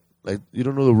playing. Like you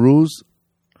don't know the rules.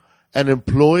 And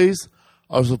employees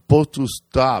are supposed to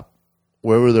stop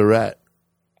wherever they're at.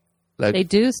 Like They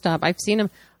do stop. I've seen them.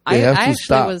 They have to I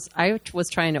stop. was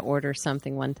trying to order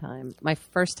something one time. My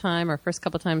first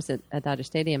couple times at Dodger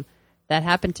Stadium, that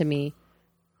happened to me.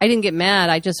 I didn't get mad.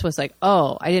 I just was like,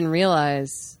 oh, I didn't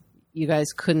realize you guys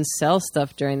couldn't sell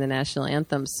stuff during the national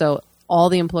anthem. So all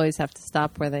the employees have to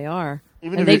stop where they are.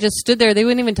 Even And if they you- just stood there. They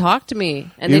wouldn't even talk to me.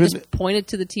 And they Even- just pointed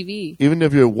to the TV. Even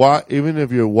if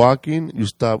you're walking, you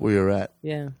stop where you're at.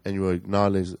 Yeah. And you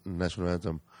acknowledge the national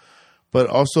anthem. But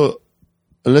also,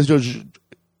 unless you're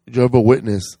Jehovah's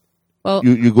Witness, Well,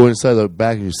 you go inside the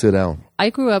back and you sit down. I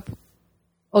grew up.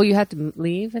 Oh, you had to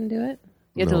leave and do it?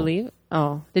 You had to No. leave?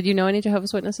 Oh. Did you know any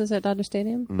Jehovah's Witnesses at Dodger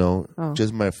Stadium? No, Oh.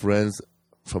 just my friends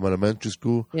from elementary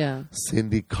school. Yeah.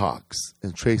 Cindy Cox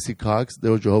and Tracy Cox, they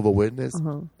were Jehovah's Witness.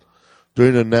 Uh-huh.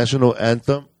 During the national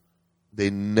anthem, they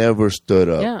never stood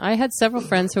up. Yeah, I had several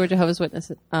friends who were Jehovah's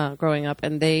Witnesses growing up,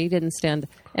 and they didn't stand.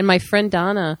 And my friend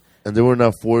Donna, And they were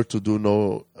not forced to do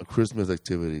no Christmas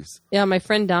activities my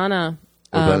friend Donna,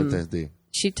 or Valentine's Day.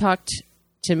 she talked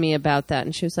to me about that,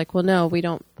 and she was like, "Well, no, we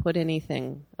don't put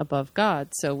anything above God,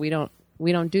 so we don't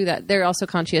do that." They're also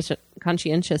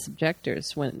conscientious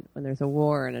objectors when there's a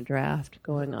war and a draft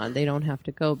going on. They don't have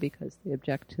to go because they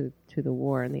object to the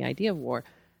war and the idea of war.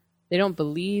 They don't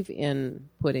believe in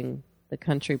putting the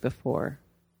country before,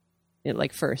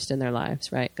 like first in their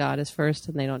lives, right? God is first,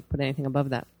 and they don't put anything above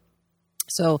that.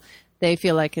 So they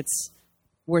feel like it's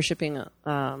worshiping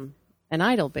an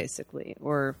idol, basically,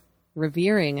 or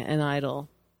revering an idol,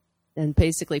 and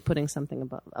basically putting something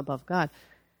above God.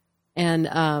 And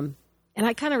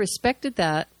I kind of respected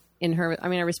that in her. I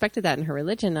mean, I respected that in her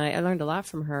religion. I learned a lot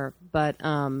from her. But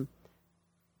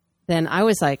then I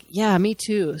was like, yeah, me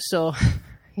too. So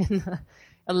in the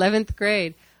 11th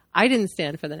grade, I didn't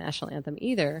stand for the national anthem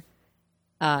either.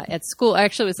 At school,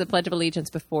 actually, it was the Pledge of Allegiance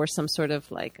before some sort of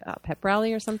like pep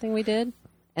rally or something we did.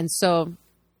 And so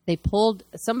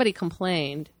somebody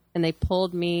complained, and they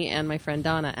pulled me and my friend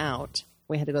Donna out.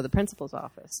 We had to go to the principal's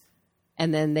office.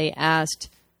 And then they asked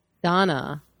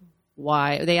Donna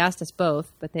why. They asked us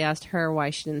both, but they asked her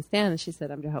why she didn't stand. And she said,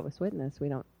 "I'm Jehovah's Witness. We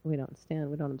don't stand.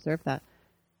 We don't observe that."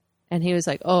 And he was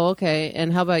like, "Oh, okay.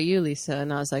 And how about you, Lisa?"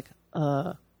 And I was like,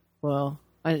 well,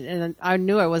 and I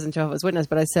knew I wasn't Jehovah's Witness,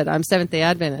 but I said, "I'm Seventh-day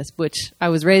Adventist," which I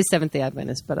was raised Seventh-day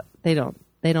Adventist, but they don't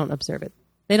observe it.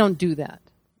 They don't do that.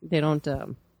 They don't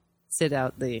sit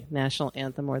out the national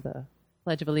anthem or the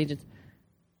Pledge of Allegiance.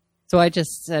 So I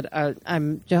just said,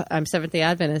 I'm Seventh-day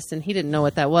Adventist, and he didn't know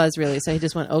what that was really. So he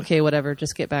just went, "Okay, whatever,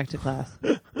 just get back to class."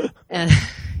 And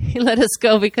he let us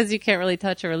go because you can't really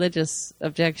touch a religious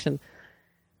objection.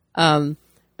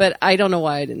 But I don't know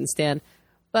why I didn't stand.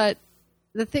 But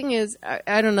the thing is,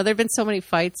 I don't know. There have been so many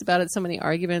fights about it, so many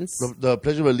arguments. The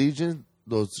Pledge of Allegiance,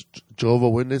 those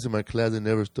Jehovah's Witnesses in my class, they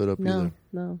never stood up either.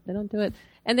 No, they don't do it.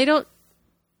 And they don't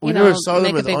We never saw them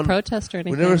make a as big protest or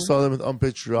anything. We never saw them as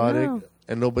unpatriotic, No.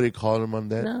 and nobody called them on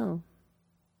that.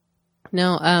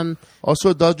 No.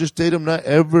 Also, Dodger Stadium, not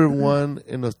everyone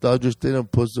in the Dodger Stadium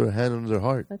puts their hand on their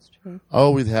heart. That's true. I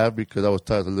always have because I was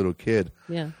taught as a little kid.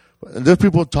 Yeah. And there's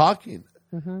people talking.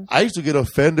 Mm-hmm. I used to get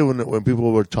offended when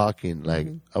people were talking. Like,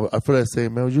 I feel like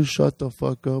saying, "Man, would you shut the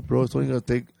fuck up, bro? It's only going to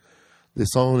take, the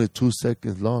song only 2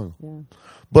 seconds long." Yeah.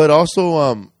 But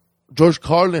also, George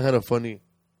Carlin had a funny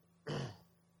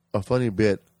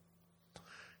bit.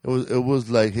 It was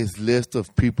like his list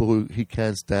of people who he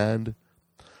can't stand.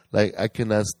 Like, I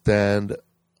cannot stand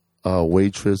a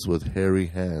waitress with hairy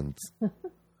hands.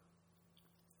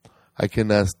 I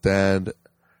cannot stand,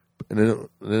 and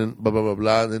then blah, blah, blah,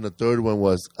 blah. And then the third one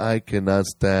was, I cannot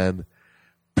stand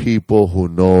people who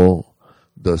know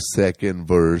the second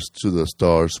verse to the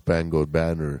Star Spangled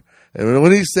Banner. And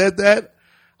when he said that,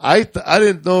 I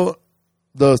didn't know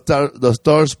the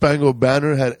Star Spangled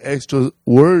Banner had extra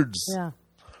words. Yeah.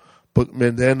 But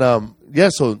and then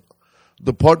so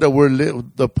the part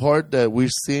that we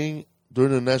sing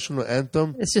during the national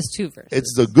anthem, It's just two verses.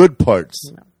 it's the good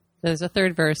parts. No. There's a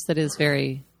third verse that is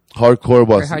very Hardcore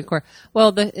was very hardcore.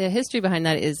 Well, the history behind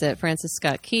that is that Francis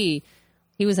Scott Key,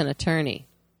 he was an attorney,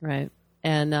 right?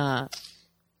 And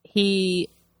he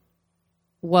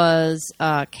was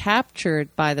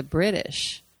captured by the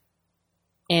British.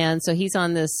 And so he's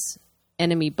on this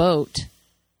enemy boat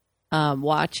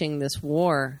watching this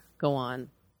war go on.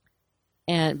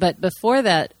 But before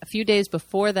that, a few days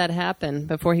before that happened,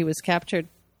 before he was captured,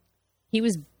 he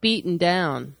was beaten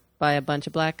down by a bunch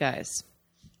of black guys.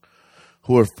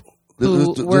 who Worked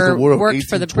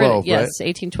for the British. Yes, right?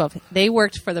 1812. They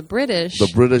worked for the British.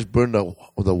 The British burned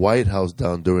the White House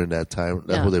down during that time.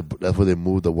 Yeah. That's where they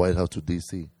moved the White House to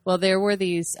D.C. Well, there were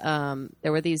these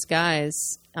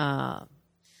guys,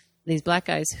 these black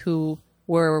guys who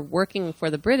were working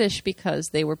for the British because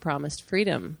they were promised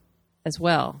freedom as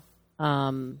well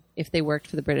if they worked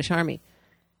for the British Army.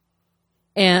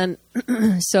 And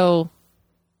so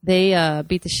they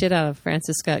beat the shit out of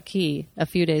Francis Scott Key a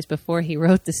few days before he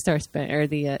wrote the Star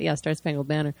Spangled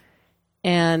Banner.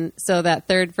 And so that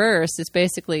third verse is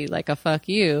basically like a fuck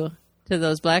you to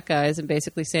those black guys and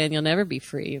basically saying you'll never be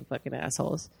free, you fucking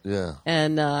assholes. Yeah.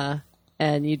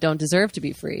 And you don't deserve to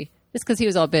be free. Just because he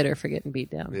was all bitter for getting beat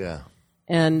down. Yeah.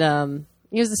 And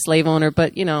he was a slave owner,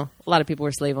 but, you know, a lot of people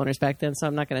were slave owners back then, so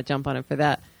I'm not going to jump on him for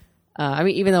that. I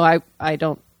mean, even though I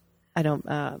don't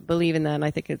believe in that, and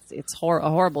I think it's a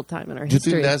horrible time in our Do you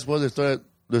history. think that's what they started?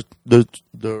 Because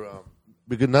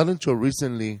not until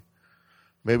recently,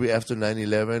 maybe after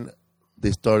 9/11,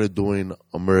 they started doing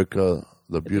America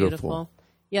the Beautiful.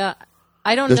 Yeah,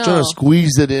 I don't They're know. trying to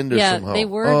squeeze it in there somehow. They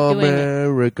were doing it.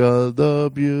 America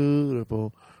the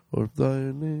Beautiful.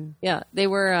 Yeah, they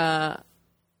were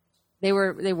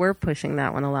pushing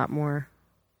that one a lot more.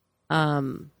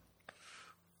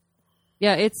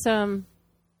 Yeah, it's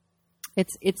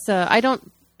I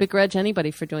don't begrudge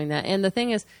anybody for doing that. And the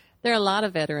thing is, there are a lot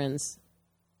of veterans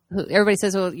who everybody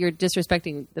says, "Well, you're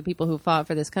disrespecting the people who fought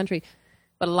for this country,"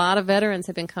 but a lot of veterans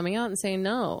have been coming out and saying,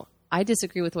 "No, I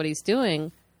disagree with what he's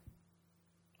doing,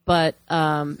 but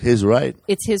his right.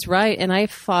 It's his right, and I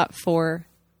fought for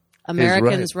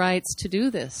Americans' rights to do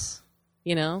this.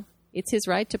 You know, it's his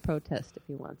right to protest if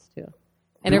he wants to."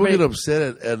 And people get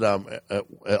upset at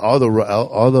all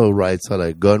the rights,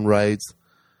 like gun rights.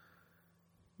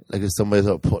 Like if somebody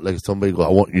go, "I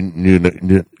want you. You're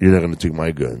not going to take my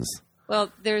guns."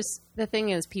 Well, the thing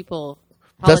is,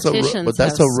 politicians. But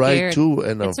that's a right too,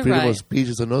 and freedom of speech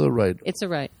is another right. It's a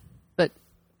right, but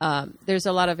there's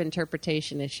a lot of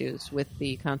interpretation issues with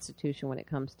the Constitution when it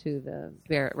comes to the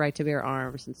right to bear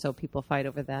arms, and so people fight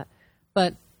over that.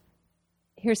 But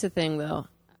here's the thing, though: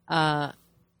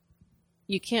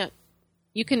 you can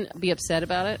be upset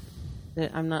about it.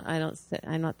 I'm not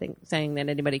saying that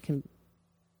anybody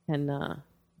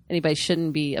anybody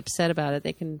shouldn't be upset about it.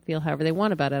 They can feel however they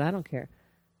want about it. I don't care.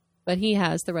 But he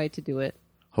has the right to do it.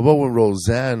 How about when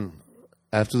Roseanne,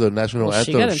 after the national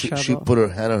anthem, she put her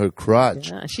hand on her crotch?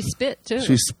 Yeah, she spit, too.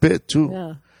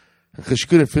 Yeah. Because she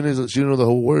couldn't finish it. She didn't know the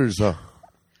whole words. Huh?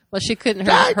 Well, she couldn't.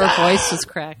 Her voice was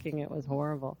cracking. It was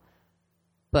horrible.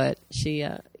 But she,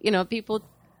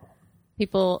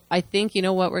 people, I think,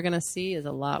 what we're going to see is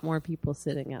a lot more people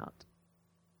sitting out.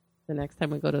 The next time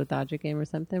we go to a Dodger game or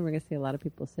something, we're going to see a lot of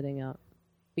people sitting out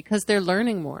because they're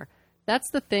learning more. That's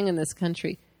the thing in this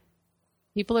country.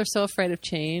 People are so afraid of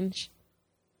change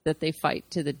that they fight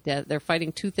to the death. They're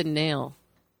fighting tooth and nail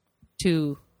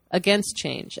against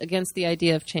change, against the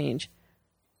idea of change.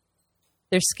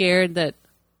 They're scared that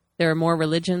there are more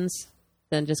religions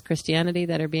than just Christianity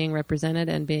that are being represented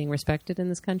and being respected in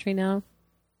this country now.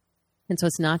 And so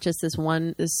it's not just this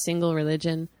single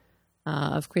religion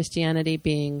of Christianity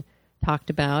being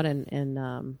talked about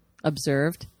and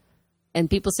observed. And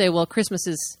people say, well, Christmas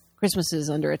is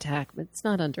under attack, but it's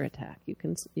not under attack. You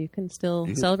can still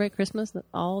celebrate Christmas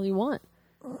all you want.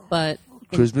 But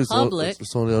Christmas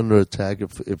it's only under attack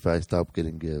if I stop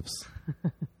getting gifts.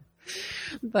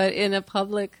 But in a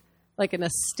public, like in a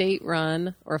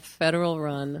state-run or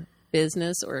federal-run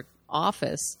business or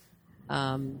office,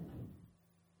 in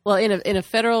a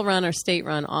federal-run or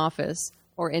state-run office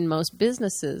or in most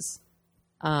businesses,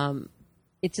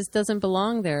 it just doesn't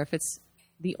belong there if it's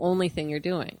the only thing you're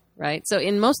doing, right? So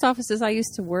in most offices I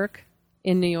used to work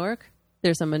in New York,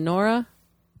 there's a menorah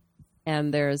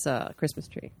and there's a Christmas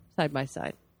tree side by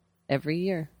side every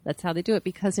year. That's how they do it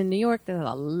because in New York there's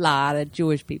a lot of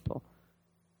Jewish people.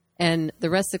 And the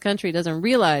rest of the country doesn't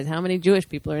realize how many Jewish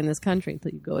people are in this country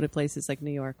until you go to places like New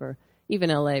York or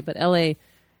even LA. But LA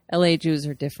Jews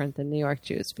are different than New York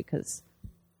Jews because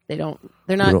they're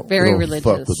not very religious.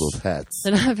 Fuck with those hats.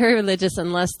 They're not very religious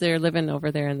unless they're living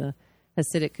over there in the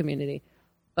Hasidic community.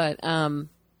 But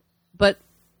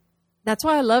that's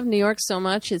why I love New York so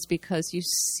much is because you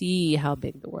see how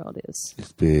big the world is.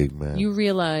 It's big, man. You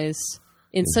realize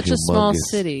it's such humongous. A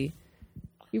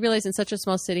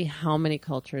small city how many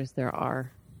cultures there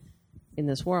are in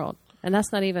this world. And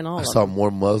that's not even all of them. I saw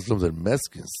more Muslims than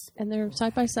Mexicans. And they're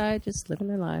side by side just living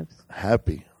their lives.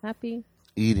 Happy.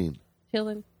 Eating.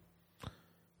 Chilling.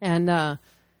 And,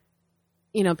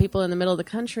 people in the middle of the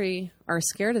country are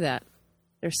scared of that.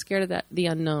 They're scared of that, the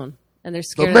unknown. And they're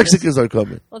scared the Mexicans are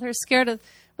coming. Well, they're scared of...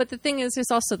 But the thing is, there's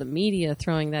also the media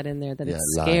throwing that in there, that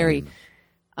it's scary.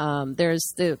 There's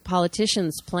the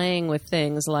politicians playing with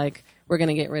things like, we're going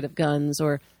to get rid of guns,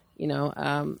 or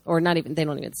not even... They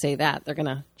don't even say that. They're going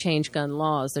to change gun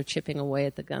laws. They're chipping away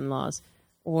at the gun laws.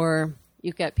 Or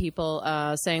you've got people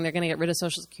saying they're going to get rid of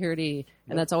Social Security,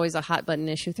 and that's always a hot-button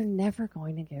issue. They're never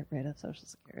going to get rid of Social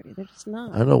Security. They're just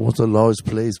not. I know. Once the law is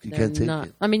placed, you can't take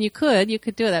it. I mean, you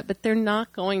could do that, but they're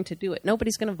not going to do it.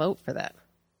 Nobody's going to vote for that,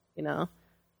 No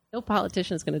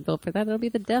politician is going to vote for that. It'll be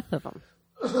the death of them.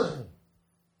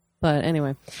 But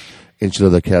anyway. Into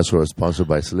the Casserole is sponsored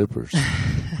by Slippers.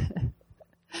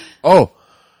 Oh,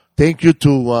 thank you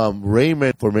to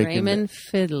Raymond for making Raymond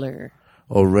Fiddler.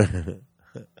 Oh,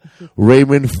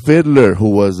 Raymond Fiddler, who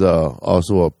was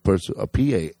also a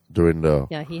PA during the.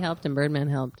 Yeah, he helped and Birdman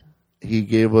helped. He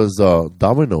gave us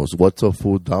Domino's. What's a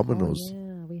food Domino's? Oh,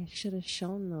 yeah, we should have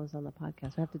shown those on the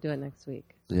podcast. We have to do it next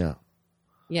week. Yeah.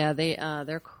 Yeah,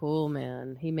 they're cool,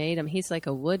 man. He made them. He's like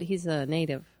he's a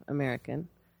Native American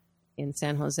in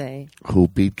San Jose. Who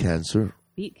beat cancer?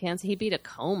 Beat cancer. He beat a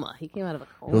coma. He came out of a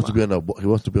coma. He wants to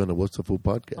be on a What's the Food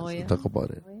podcast. Oh, yeah? Talk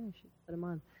about it. Oh, yeah, should put him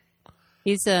on.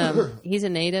 He's a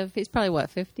native. He's probably what,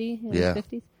 50? Yeah.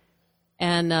 50s?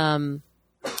 And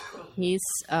he's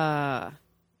a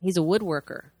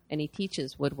woodworker, and he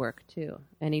teaches woodwork too.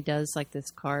 And he does like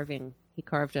this carving. He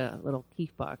carved a little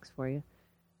keef box for you,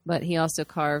 but he also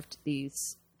carved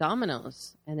these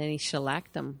dominoes, and then he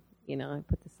shellacked them. You know, I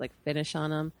put this like finish on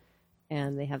them,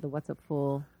 and they have the What's Up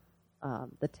Fool,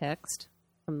 the text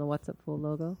from the What's Up Fool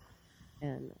logo,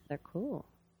 and they're cool.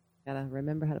 Gotta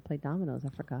remember how to play dominoes. I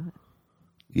forgot.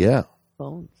 Yeah.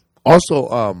 Bones.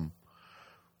 Also,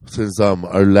 since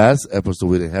our last episode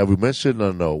we didn't have, we mentioned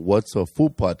on the What's a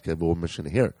Food podcast, but we'll mention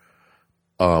it here.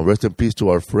 Rest in peace to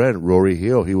our friend Rory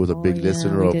Hill. He was a big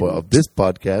listener of this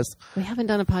podcast. We haven't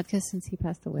done a podcast since he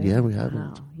passed away. Yeah, we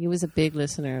haven't. Wow. He was a big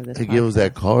listener of this. He gave us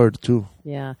that card too.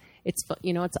 Yeah, it's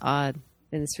it's odd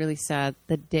and it's really sad.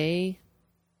 The day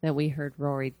that we heard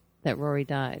Rory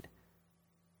died,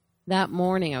 that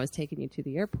morning I was taking you to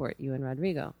the airport, you and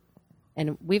Rodrigo,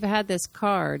 and we've had this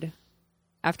card.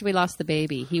 After we lost the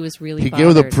baby, he was really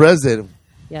bothered. Gave us a present.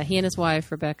 Yeah, he and his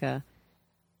wife Rebecca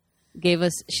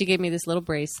she gave me this little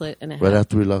bracelet, and right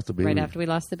after we lost the baby. Right after we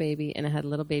lost the baby, and it had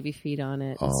little baby feet on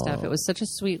it and stuff. It was such a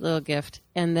sweet little gift.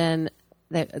 And then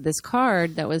this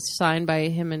card that was signed by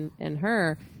him and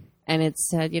her, and it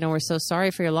said, we're so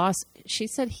sorry for your loss. She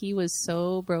said he was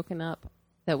so broken up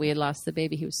that we had lost the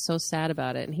baby. He was so sad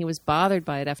about it, and he was bothered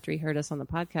by it after he heard us on the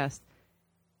podcast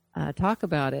talk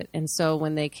about it. And so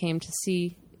when they came to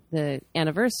see the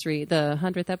anniversary, the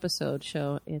 100th episode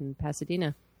show in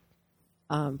Pasadena,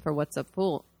 for What's Up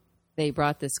Fool, they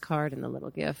brought this card and the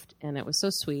little gift, and it was so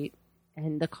sweet.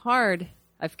 And the card,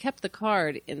 I've kept the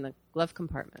card in the glove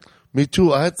compartment. Me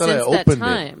too. I thought I opened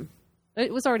it.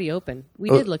 It was already open. We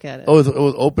did look at it. Oh, it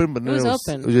was open, but then it was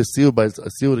open. It was just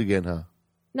sealed again, huh?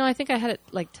 No, I think I had it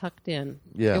like tucked in.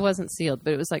 Yeah. It wasn't sealed,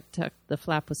 but it was like the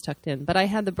flap was tucked in. But I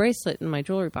had the bracelet in my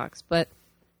jewelry box. But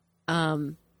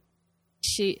the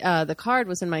card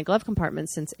was in my glove compartment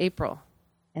since April.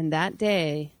 And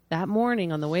that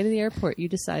morning on the way to the airport, you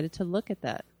decided to look at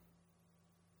that.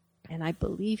 And I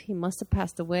believe he must have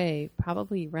passed away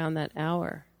probably around that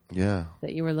hour. Yeah.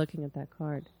 That you were looking at that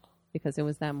card. Because it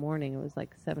was that morning. It was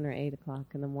like 7 or 8 o'clock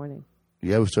in the morning.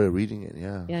 Yeah, we started reading it,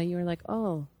 yeah. Yeah, you were like,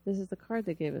 oh, this is the card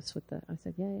they gave us with the... I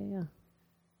said, yeah.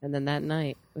 And then that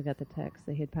night, we got the text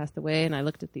that he had passed away, and I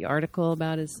looked at the article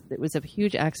about it was a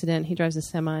huge accident. He drove a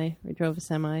semi,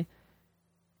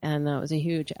 and it was a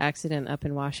huge accident up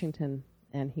in Washington,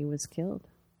 and he was killed.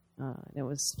 It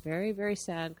was very, very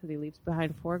sad because he leaves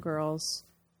behind 4 girls,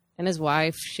 and his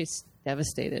wife, she's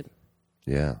devastated.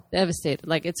 Yeah. Devastated.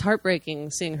 Like, it's heartbreaking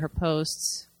seeing her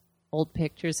posts, old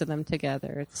pictures of them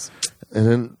together.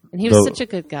 And he was such a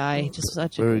good guy. Just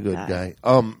such a very good guy.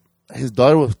 His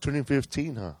daughter was turning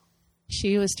 15, huh?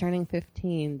 She was turning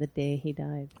 15 the day he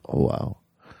died. Oh, wow.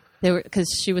 Because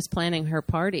she was planning her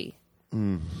party.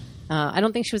 I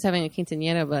don't think she was having a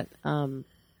quinceañera, but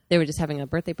they were just having a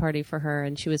birthday party for her,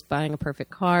 and she was buying a perfect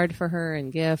card for her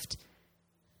and gift.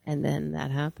 And then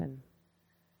that happened.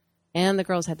 And the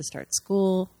girls had to start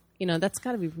school. That's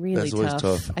got to be really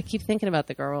tough. I keep thinking about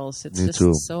the girls. It's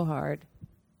just so hard.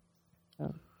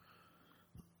 So.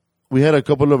 We had a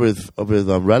couple of his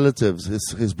relatives.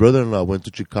 His brother-in-law went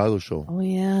to Chicago show. Oh,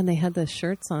 yeah, and they had the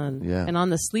shirts on. Yeah. And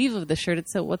on the sleeve of the shirt, it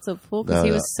said, "What's Up, Fool?" Because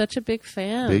he was such a big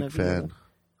fan. Big fan. You.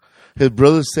 His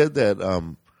brother said that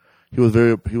he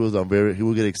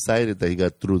would get excited that he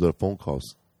got through the phone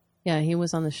calls. Yeah, he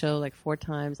was on the show like 4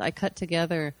 times. I cut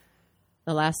together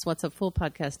the last What's Up Fool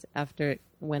podcast after it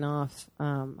went off.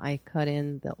 I cut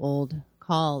in the old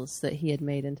calls that he had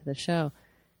made into the show,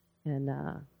 and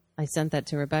I sent that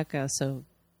to Rebecca. So,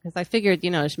 because I figured,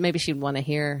 maybe she'd want to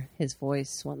hear his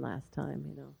voice one last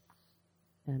time,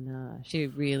 and she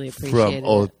really appreciated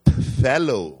it.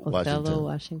 From Othello,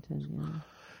 Washington.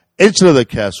 Yeah. Into the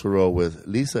Casserole with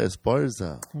Lisa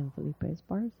Esparza and Felipe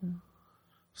Esparza.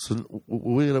 So,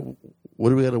 what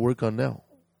do we got to work on now?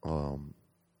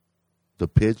 The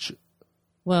pitch.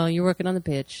 Well, you're working on the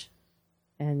pitch,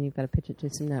 and you've got to pitch it to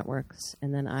some networks,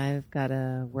 and then I've got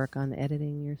to work on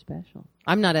editing your special.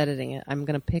 I'm not editing it. I'm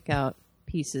going to pick out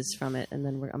pieces from it, and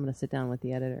then I'm going to sit down with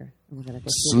the editor. And we're going to go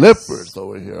Slippers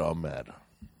over here, all mad.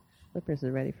 Slippers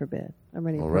are ready for bed. I'm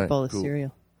ready for a bowl of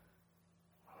cereal.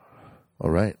 All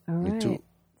right. Me too.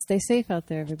 Stay safe out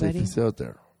there, everybody. Stay safe out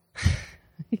there.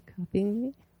 Are you copying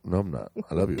me? No, I'm not.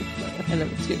 I love you. I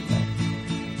love you too.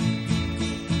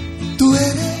 Tú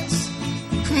eres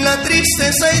la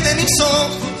tristeza y de mis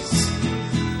ojos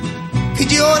que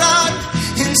lloran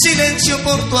en silencio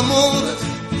por tu amor.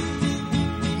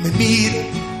 Me miro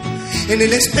en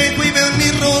el espejo y veo en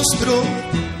mi rostro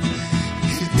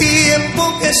el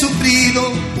tiempo que he sufrido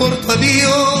por tu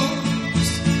adiós.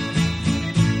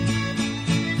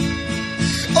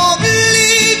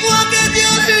 Obligo a que te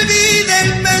olvide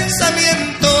el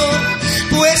pensamiento,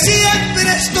 pues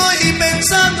siempre estoy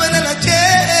pensando en el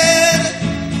ayer.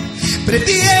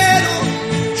 Prefiero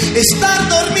estar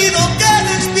dormido que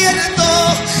despierto,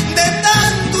 de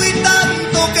tanto y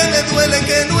tanto que me duele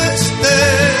que no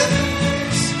estés.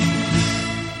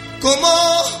 Como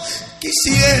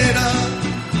quisiera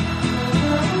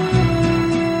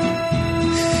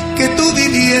que tú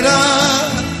vivieras,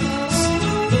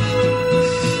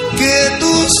 que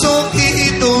tus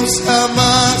ojitos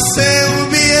jamás se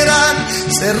hubieran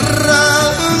cerrado.